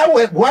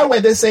 Why were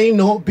they saying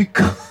no?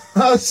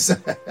 Because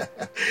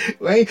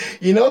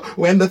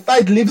when the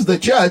tithe leaves the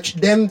church,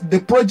 then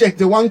the project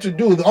they want to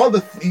do, all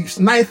the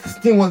nice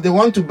things they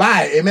want to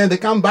buy, amen, they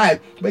can't buy.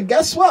 But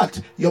guess what?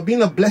 You're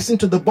being a blessing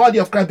to the body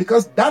of Christ,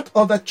 because that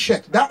other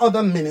church, that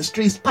other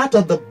ministry is part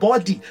of the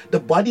body. The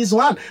body is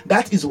one.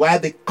 That is why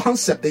the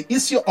concept, the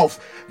issue of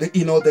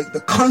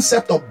the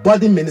concept of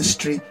body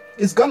ministry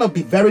is going to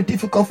be very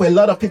difficult for a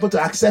lot of people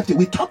to accept it.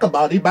 We talk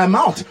about it by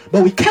mouth,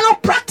 but we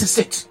cannot practice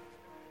it.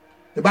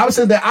 The Bible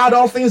says they add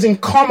all things in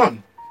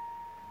common.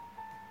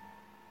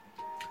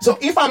 So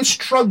if I'm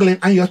struggling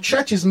and your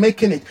church is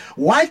making it,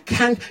 why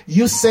can't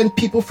you send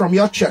people from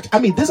your church? I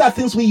mean, these are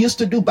things we used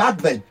to do back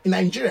then in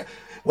Nigeria.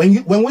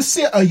 When we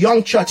see a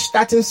young church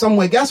starting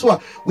somewhere, guess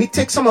what? We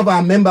take some of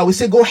our members, we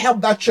say, go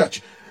help that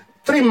church.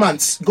 3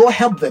 months, go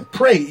help them,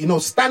 pray,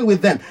 stand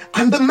with them.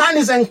 And the man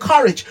is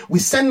encouraged. We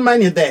send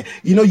money there.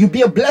 You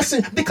be a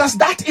blessing, because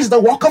that is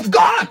the work of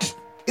God.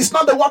 It's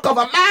not the work of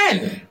a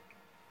man.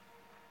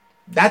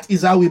 That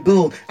is how we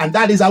build, and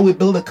that is how we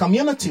build a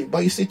community.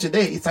 But you see,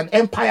 today it's an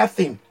empire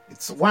thing.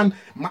 It's one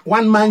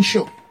man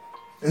show.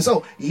 And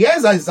so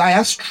here's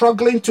Isaiah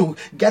struggling to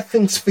get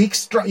things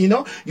fixed.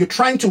 You're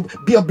trying to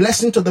be a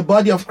blessing to the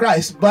body of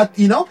Christ, but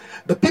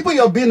the people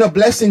you're being a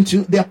blessing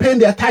to, they're paying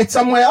their tithe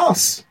somewhere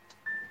else.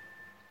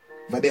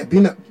 But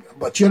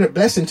you're a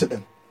blessing to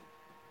them.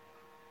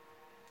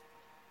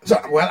 So,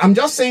 I'm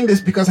just saying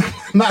this because I'm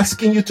not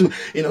asking you to,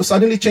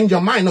 suddenly change your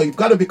mind. No, you've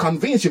got to be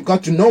convinced. You've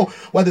got to know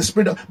what the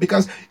Spirit of,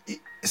 because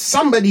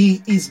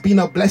somebody is being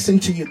a blessing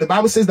to you. The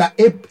Bible says that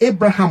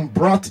Abraham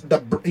brought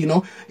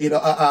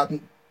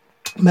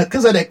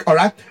Melchizedek, all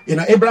right?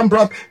 Abraham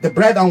brought the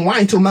bread and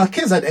wine to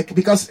Melchizedek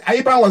because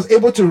Abraham was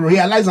able to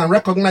realize and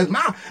recognize,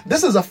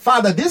 this is a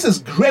father. This is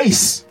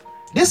grace.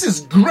 This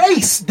is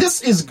grace.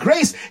 This is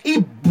grace. He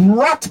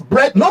brought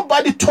bread.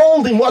 Nobody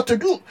told him what to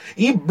do.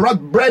 He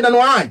brought bread and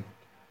wine.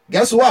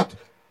 Guess what?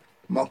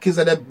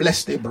 Melchizedek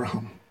blessed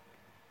Abraham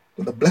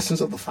with the blessings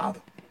of the Father.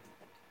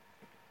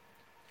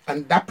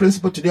 And that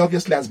principle today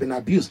obviously has been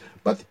abused.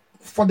 But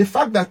for the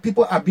fact that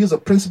people abuse a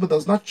principle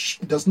does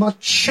not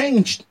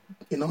change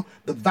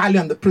the value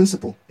and the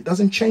principle. It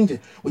doesn't change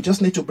it. We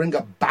just need to bring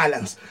a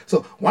balance.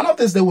 So one of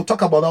these, they will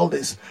talk about all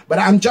this, but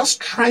I'm just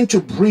trying to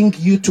bring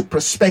you to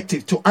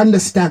perspective, to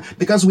understand,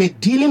 because we're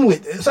dealing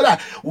with, so that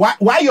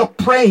while you're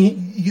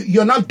praying,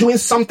 you're not doing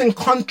something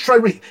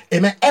contrary.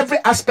 Amen. Every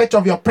aspect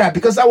of your prayer,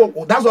 because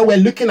that's what we're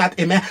looking at.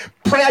 Amen.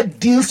 Prayer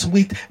deals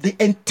with the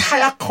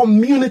entire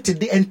community,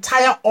 the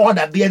entire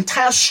order, the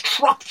entire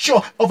structure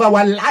of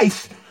our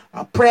life.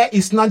 Prayer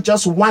is not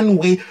just one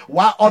way,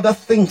 while other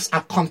things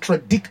are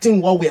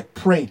contradicting what we're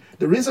praying.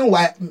 The reason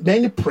why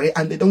many pray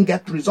and they don't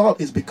get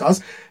result is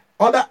because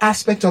other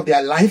aspects of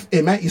their life,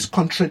 amen, is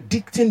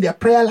contradicting their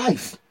prayer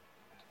life.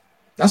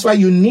 That's why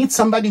you need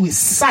somebody with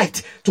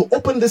sight to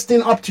open this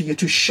thing up to you,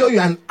 to show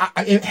you and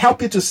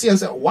help you to see and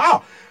say,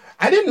 wow,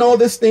 I didn't know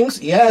these things.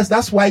 Yes,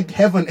 that's why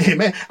heaven,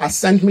 amen, has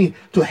sent me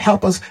to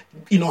help us,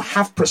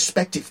 have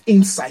perspective,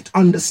 insight,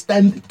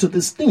 understanding to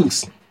these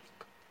things,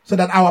 so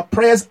that our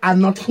prayers are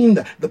not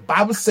hindered. The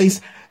Bible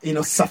says,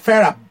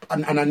 Sapphira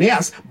and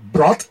Ananias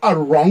brought a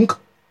wrong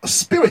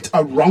spirit,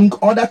 a wrong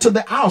order to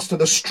the house, to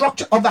the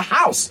structure of the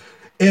house.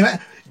 Amen.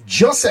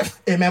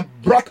 Joseph, amen,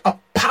 brought a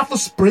powerful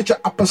spiritual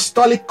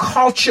apostolic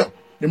culture.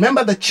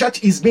 Remember, the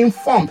church is being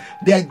formed.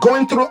 They are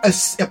going through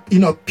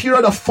a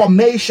period of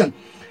formation.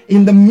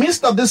 In the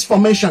midst of this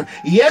formation,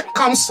 here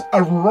comes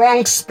a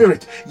wrong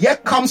spirit. Here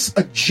comes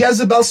a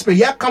Jezebel spirit.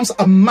 Here comes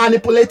a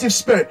manipulative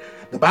spirit.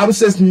 The Bible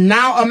says,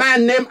 now a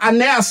man named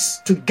Ananias,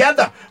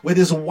 together with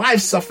his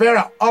wife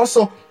Sapphira,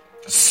 also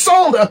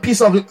sold a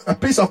piece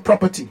of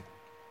property.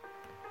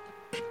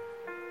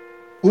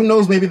 Who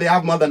knows, maybe they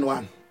have more than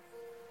one.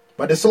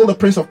 But they sold a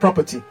piece of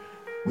property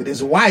with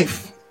his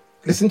wife.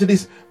 Listen to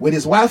this. With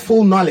his wife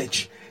full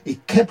knowledge, he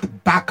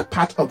kept back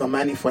part of the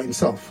money for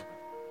himself,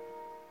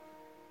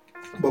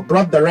 but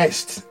brought the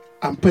rest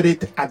and put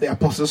it at the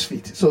apostles'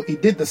 feet. So he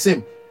did the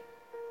same.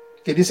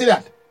 Can you see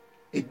that?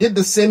 He did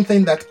the same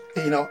thing that,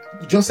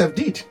 Joseph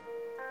did.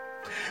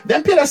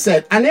 Then Peter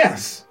said,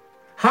 Aeneas,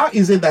 how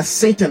is it that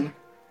Satan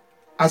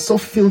has so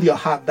filled your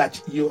heart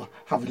that you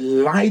have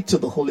lied to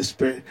the Holy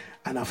Spirit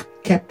and have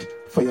kept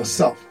for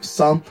yourself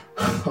some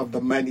of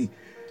the money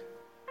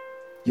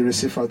you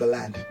receive from the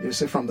land. You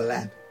receive from the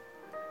land.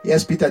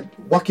 Yes, Peter,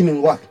 walking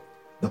in what?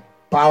 The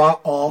power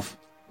of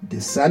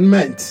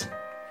discernment.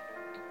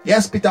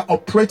 Yes, Peter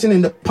operating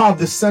in the power of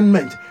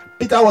discernment.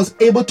 Peter was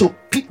able to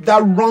pick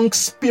that wrong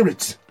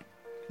spirit.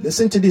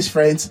 Listen to this,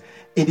 friends.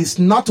 It is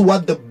not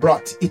what they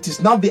brought. It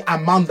is not the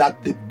amount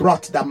that they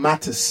brought that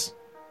matters.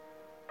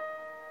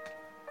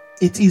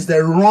 It is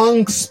the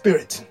wrong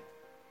spirit.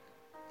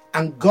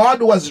 And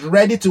God was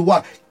ready to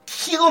what?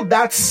 Kill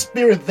that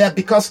spirit there,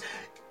 because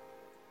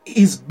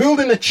he's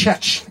building a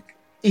church.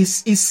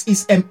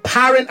 Is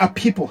empowering a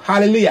people.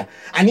 Hallelujah.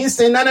 And he's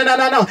saying,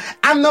 no.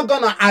 I'm not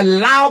going to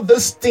allow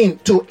this thing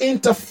to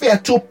interfere,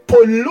 to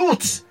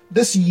pollute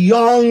this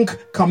young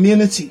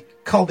community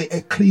called the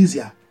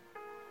ecclesia.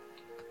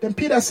 Then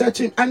Peter said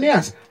to him,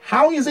 Aeneas,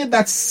 how is it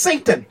that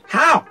Satan,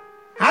 how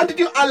did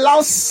you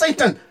allow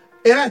Satan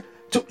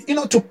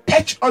to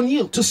perch on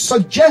you, to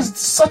suggest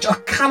such a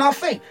carnal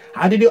thing?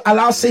 How did you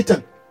allow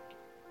Satan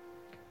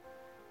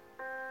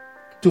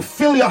to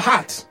fill your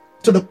heart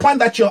to the point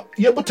that you're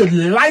able to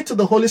lie to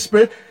the Holy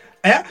Spirit?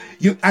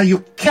 You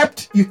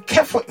kept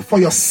for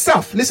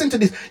yourself. Listen to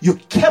this. You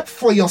kept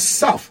for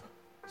yourself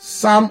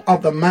some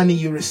of the money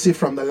you received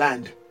from the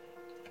land.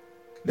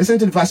 Listen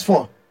to verse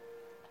 4.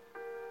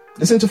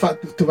 Listen to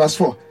verse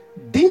 4.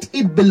 Didn't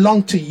it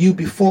belong to you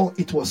before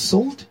it was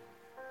sold?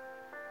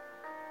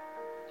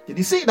 Did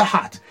you see the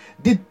heart?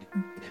 Didn't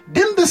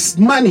this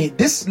money,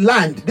 this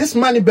land, this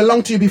money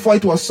belong to you before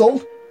it was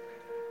sold?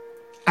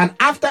 And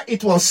after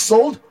it was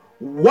sold,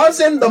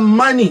 wasn't the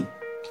money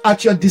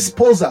at your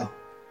disposal?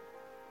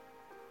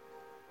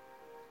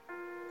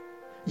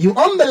 You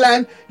own the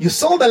land, you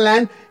sold the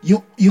land,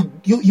 you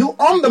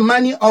own the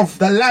money of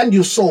the land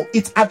you sold.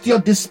 It's at your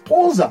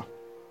disposal.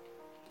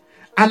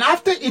 And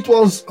after it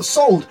was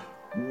sold,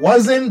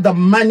 wasn't the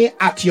money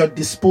at your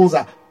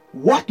disposal?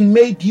 What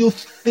made you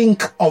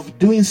think of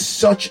doing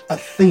such a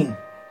thing?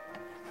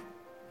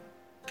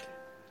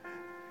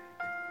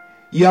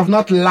 You have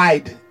not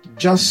lied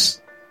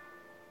just,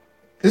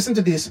 listen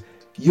to this,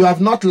 you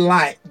have not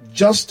lied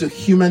just to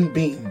human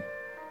being,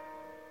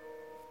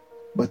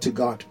 but to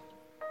God.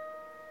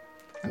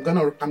 I'm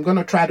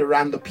gonna try to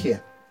round up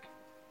here.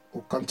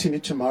 We'll continue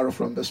tomorrow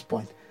from this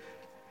point.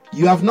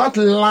 You have not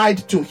lied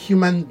to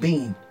human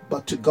being,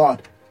 but to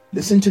God.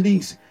 Listen to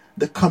these.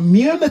 The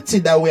community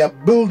that we are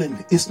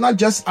building is not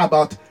just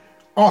about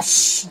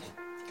us.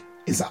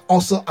 It's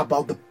also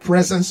about the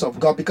presence of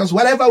God. Because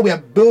whatever we are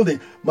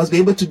building must be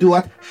able to do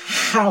what?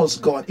 House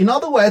God. In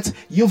other words,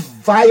 you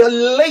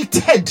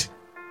violated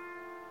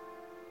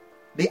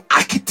the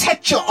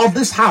architecture of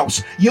this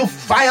house. You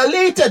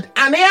violated,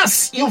 and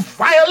yes, you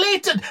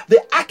violated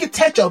the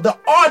architecture, the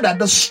order,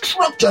 the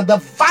structure, the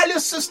value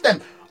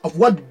system of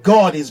what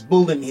God is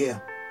building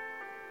here.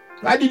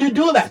 Why did you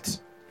do that?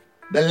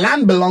 The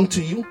land belonged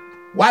to you.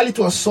 While it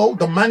was sold,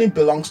 the money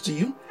belongs to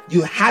you.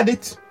 You had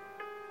it.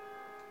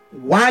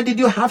 Why did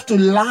you have to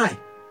lie?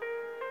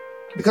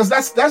 Because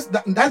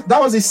that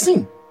was his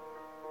sin.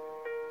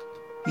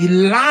 He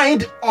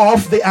lied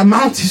off the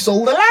amount he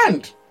sold the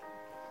land.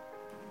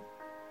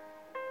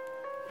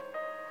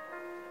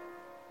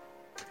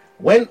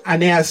 When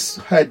Aeneas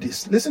heard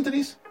this, listen to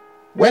this.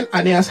 When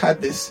Aeneas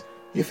heard this,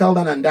 he fell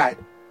down and died.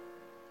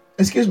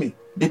 Excuse me,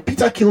 did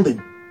Peter kill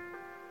him?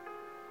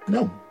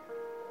 No.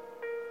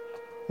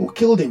 Who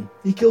killed him?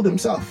 He killed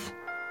himself.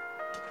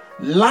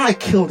 Lie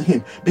killed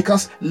him,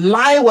 because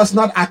lie was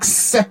not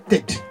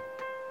accepted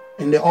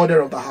in the order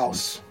of the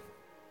house.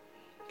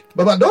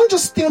 But don't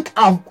just think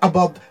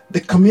about the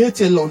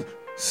community alone.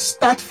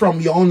 Start from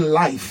your own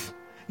life.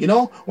 You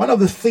know, one of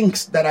the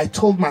things that I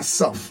told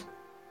myself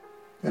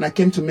when I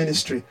came to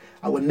ministry,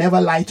 I will never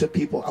lie to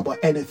people about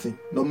anything.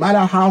 No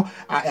matter how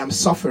I am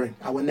suffering,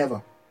 I will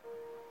never.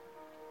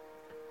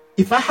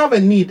 If I have a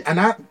need and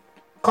I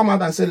come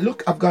out and say,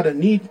 look, I've got a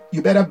need,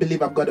 you better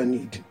believe I've got a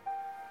need.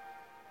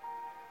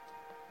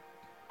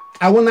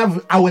 I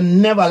will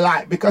never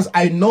lie, because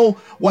I know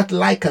what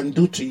lie can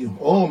do to you.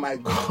 Oh my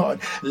God.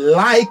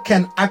 Lie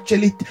can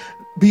actually,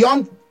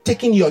 beyond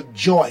taking your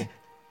joy,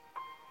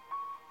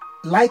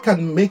 lie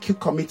can make you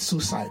commit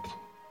suicide.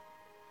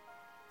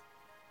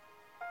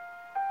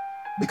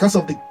 Because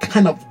of the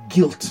kind of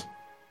guilt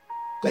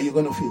that you're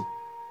going to feel.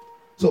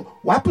 So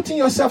why putting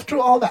yourself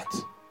through all that?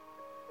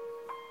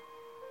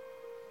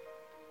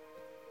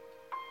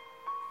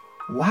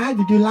 Why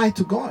did you lie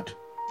to God?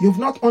 You've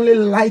not only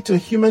lied to a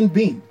human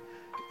being.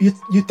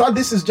 You thought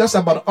this is just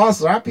about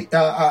us,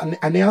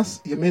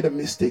 Aeneas. You made a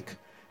mistake.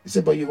 He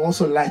said, but you've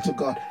also lied to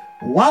God.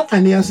 While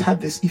Aeneas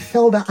had this, he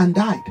fell down and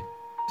died.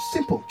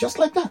 Simple, just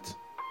like that.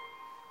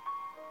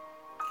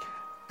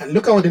 And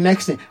look at what the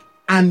next thing.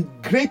 And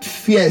great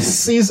fear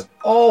seized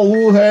all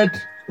who heard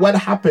what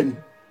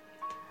happened.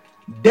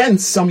 Then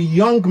some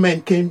young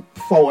men came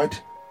forward,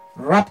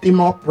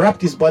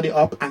 wrapped his body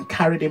up, and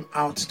carried him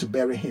out to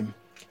bury him.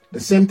 The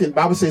same thing,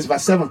 Bible says,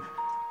 verse 7.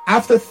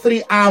 After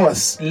 3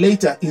 hours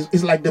later,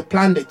 it's like they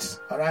planned it.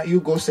 All right, you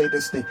go say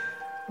this thing.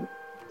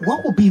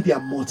 What will be their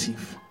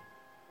motive?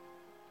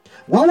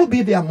 What would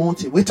be their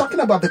motive? We're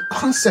talking about the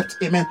concept,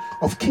 amen,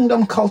 of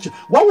kingdom culture.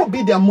 What would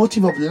be their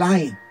motive of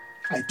lying?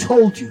 I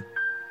told you,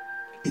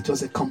 it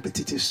was a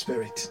competitive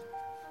spirit.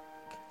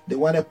 They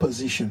wanted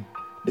position.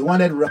 They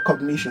wanted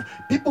recognition.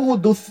 People who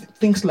do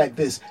things like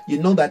this,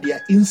 you know that they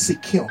are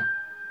insecure.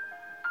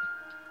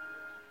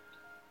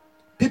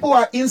 People who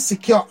are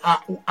insecure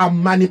are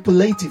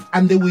manipulative,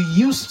 and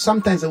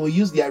sometimes they will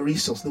use their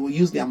resource, they will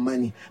use their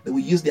money, they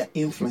will use their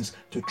influence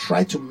to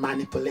try to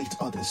manipulate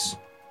others,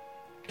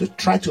 to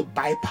try to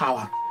buy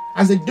power.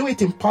 As they do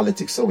it in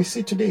politics, so we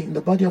see today in the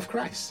body of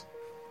Christ.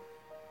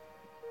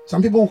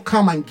 Some people will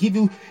come and give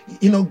you,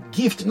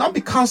 gift, not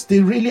because they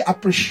really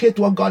appreciate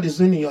what God is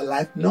doing in your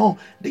life. No,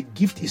 the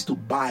gift is to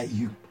buy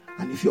you.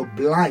 And if you're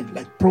blind,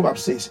 like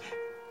Proverbs says,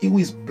 he who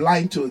is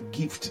blind to a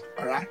gift,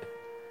 all right,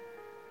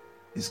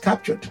 is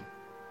captured.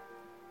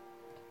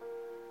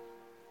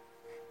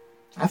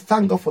 I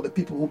thank God for the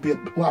people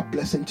who are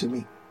blessing to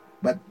me.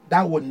 But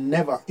that would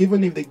never,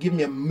 even if they give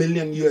me $1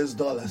 million,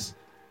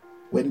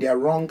 when they are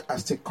wrong, I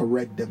still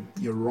correct them.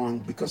 You're wrong,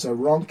 because a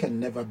wrong can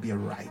never be a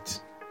right.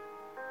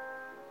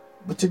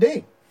 But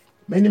today,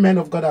 many men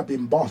of God have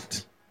been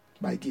bought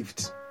by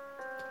gifts.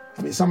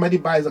 I mean, somebody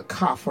buys a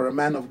car for a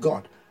man of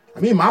God. I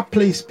mean, in my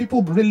place,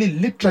 people really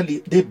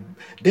literally,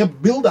 they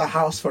build a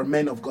house for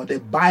men of God. They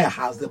buy a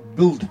house, they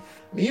build.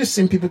 I mean, you've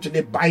seen people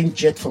today buying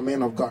jet for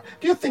men of God.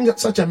 Do you think that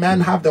such a man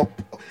have the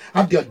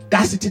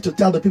audacity to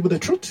tell the people the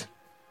truth?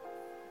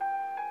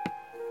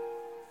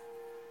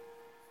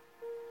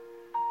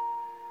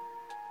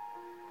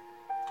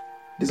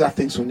 These are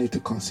things we need to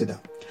consider.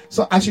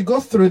 So as you go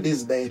through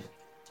this day,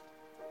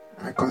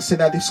 I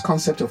consider this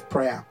concept of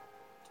prayer.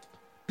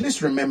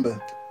 Please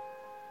remember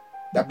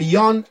that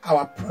beyond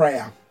our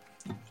prayer,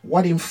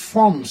 what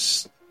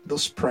informs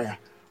those prayer,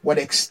 what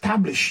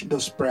establishes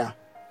those prayer,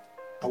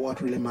 are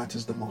what really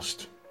matters the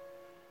most.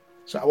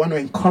 So I want to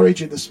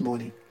encourage you this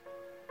morning.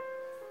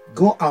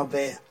 Go out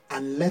there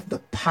and let the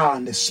power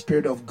and the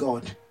Spirit of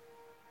God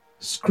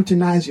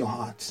scrutinize your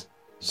heart,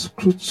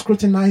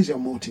 scrutinize your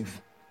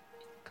motive.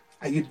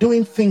 Are you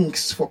doing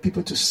things for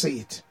people to see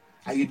it?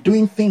 Are you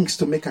doing things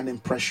to make an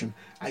impression?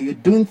 Are you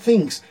doing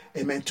things,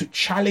 amen, to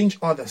challenge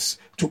others,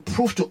 to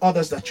prove to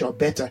others that you're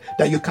better,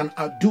 that you can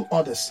outdo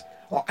others?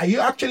 Or are you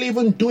actually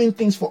even doing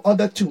things for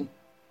others to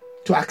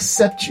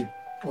accept you?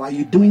 Or are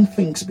you doing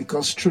things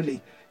because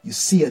truly you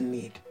see a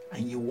need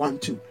and you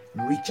want to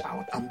reach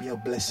out and be a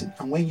blessing?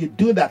 And when you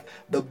do that,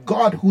 the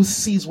God who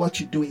sees what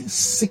you do in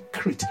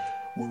secret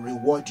will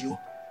reward you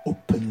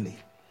openly.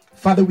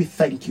 Father, we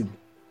thank you.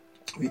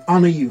 We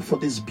honor you for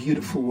this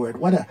beautiful word.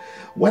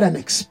 What an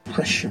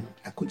expression.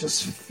 I could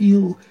just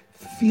feel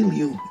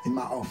you in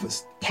my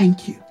office.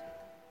 Thank you.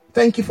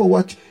 Thank you for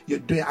what you're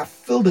doing. I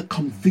feel the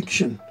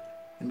conviction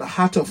in the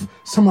heart of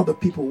some of the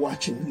people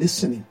watching,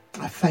 listening.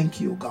 I thank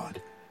you, God.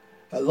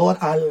 Lord,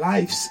 our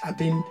lives have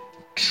been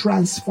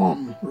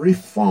transformed,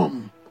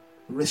 reformed,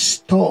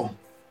 restored,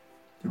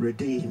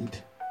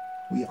 redeemed.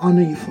 We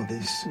honor you for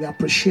this. We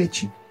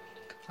appreciate you.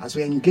 As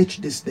we engage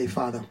this day,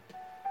 Father,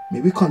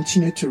 may we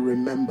continue to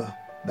remember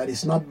that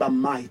it's not by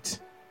might,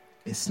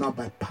 it's not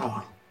by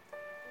power,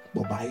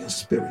 but by your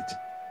Spirit.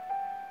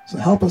 So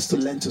help us to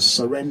learn to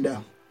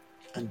surrender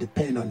and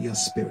depend on your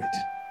Spirit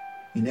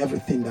in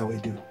everything that we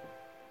do.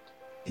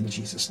 In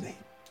Jesus' name,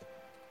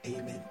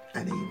 amen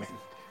and amen.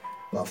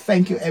 Well,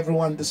 thank you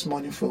everyone this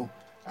morning for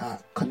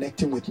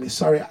connecting with me.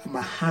 Sorry,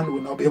 my hand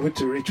will not be able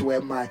to reach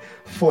where my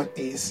phone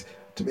is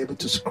to be able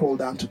to scroll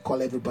down to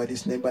call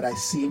everybody's name, but I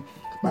see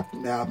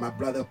my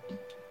brother,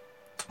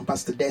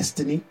 Pastor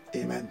Destiny.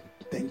 Amen.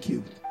 Thank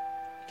you.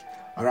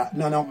 All right.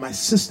 No, my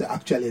sister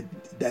actually,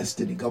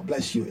 Destiny. God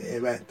bless you.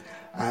 Amen.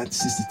 And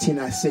Sister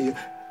Tina, I say you,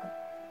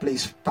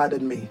 please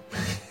pardon me.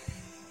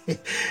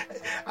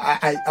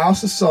 I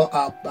also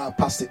saw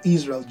Pastor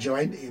Israel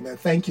join. Amen.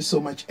 Thank you so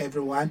much,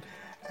 everyone.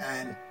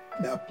 And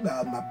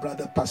my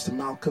brother, Pastor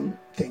Malcolm,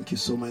 thank you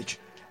so much.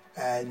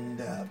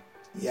 And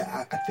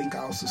I think I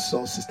also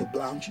saw Sister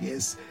Blanche.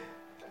 Yes.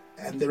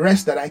 And the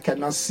rest that I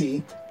cannot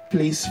see,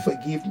 please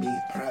forgive me.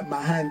 All right.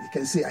 My hand, you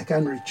can see I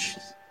can't reach.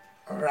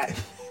 All right.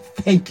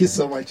 Thank you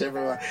so much,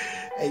 everyone.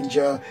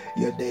 Enjoy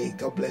your day.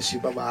 God bless you.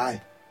 Bye-bye.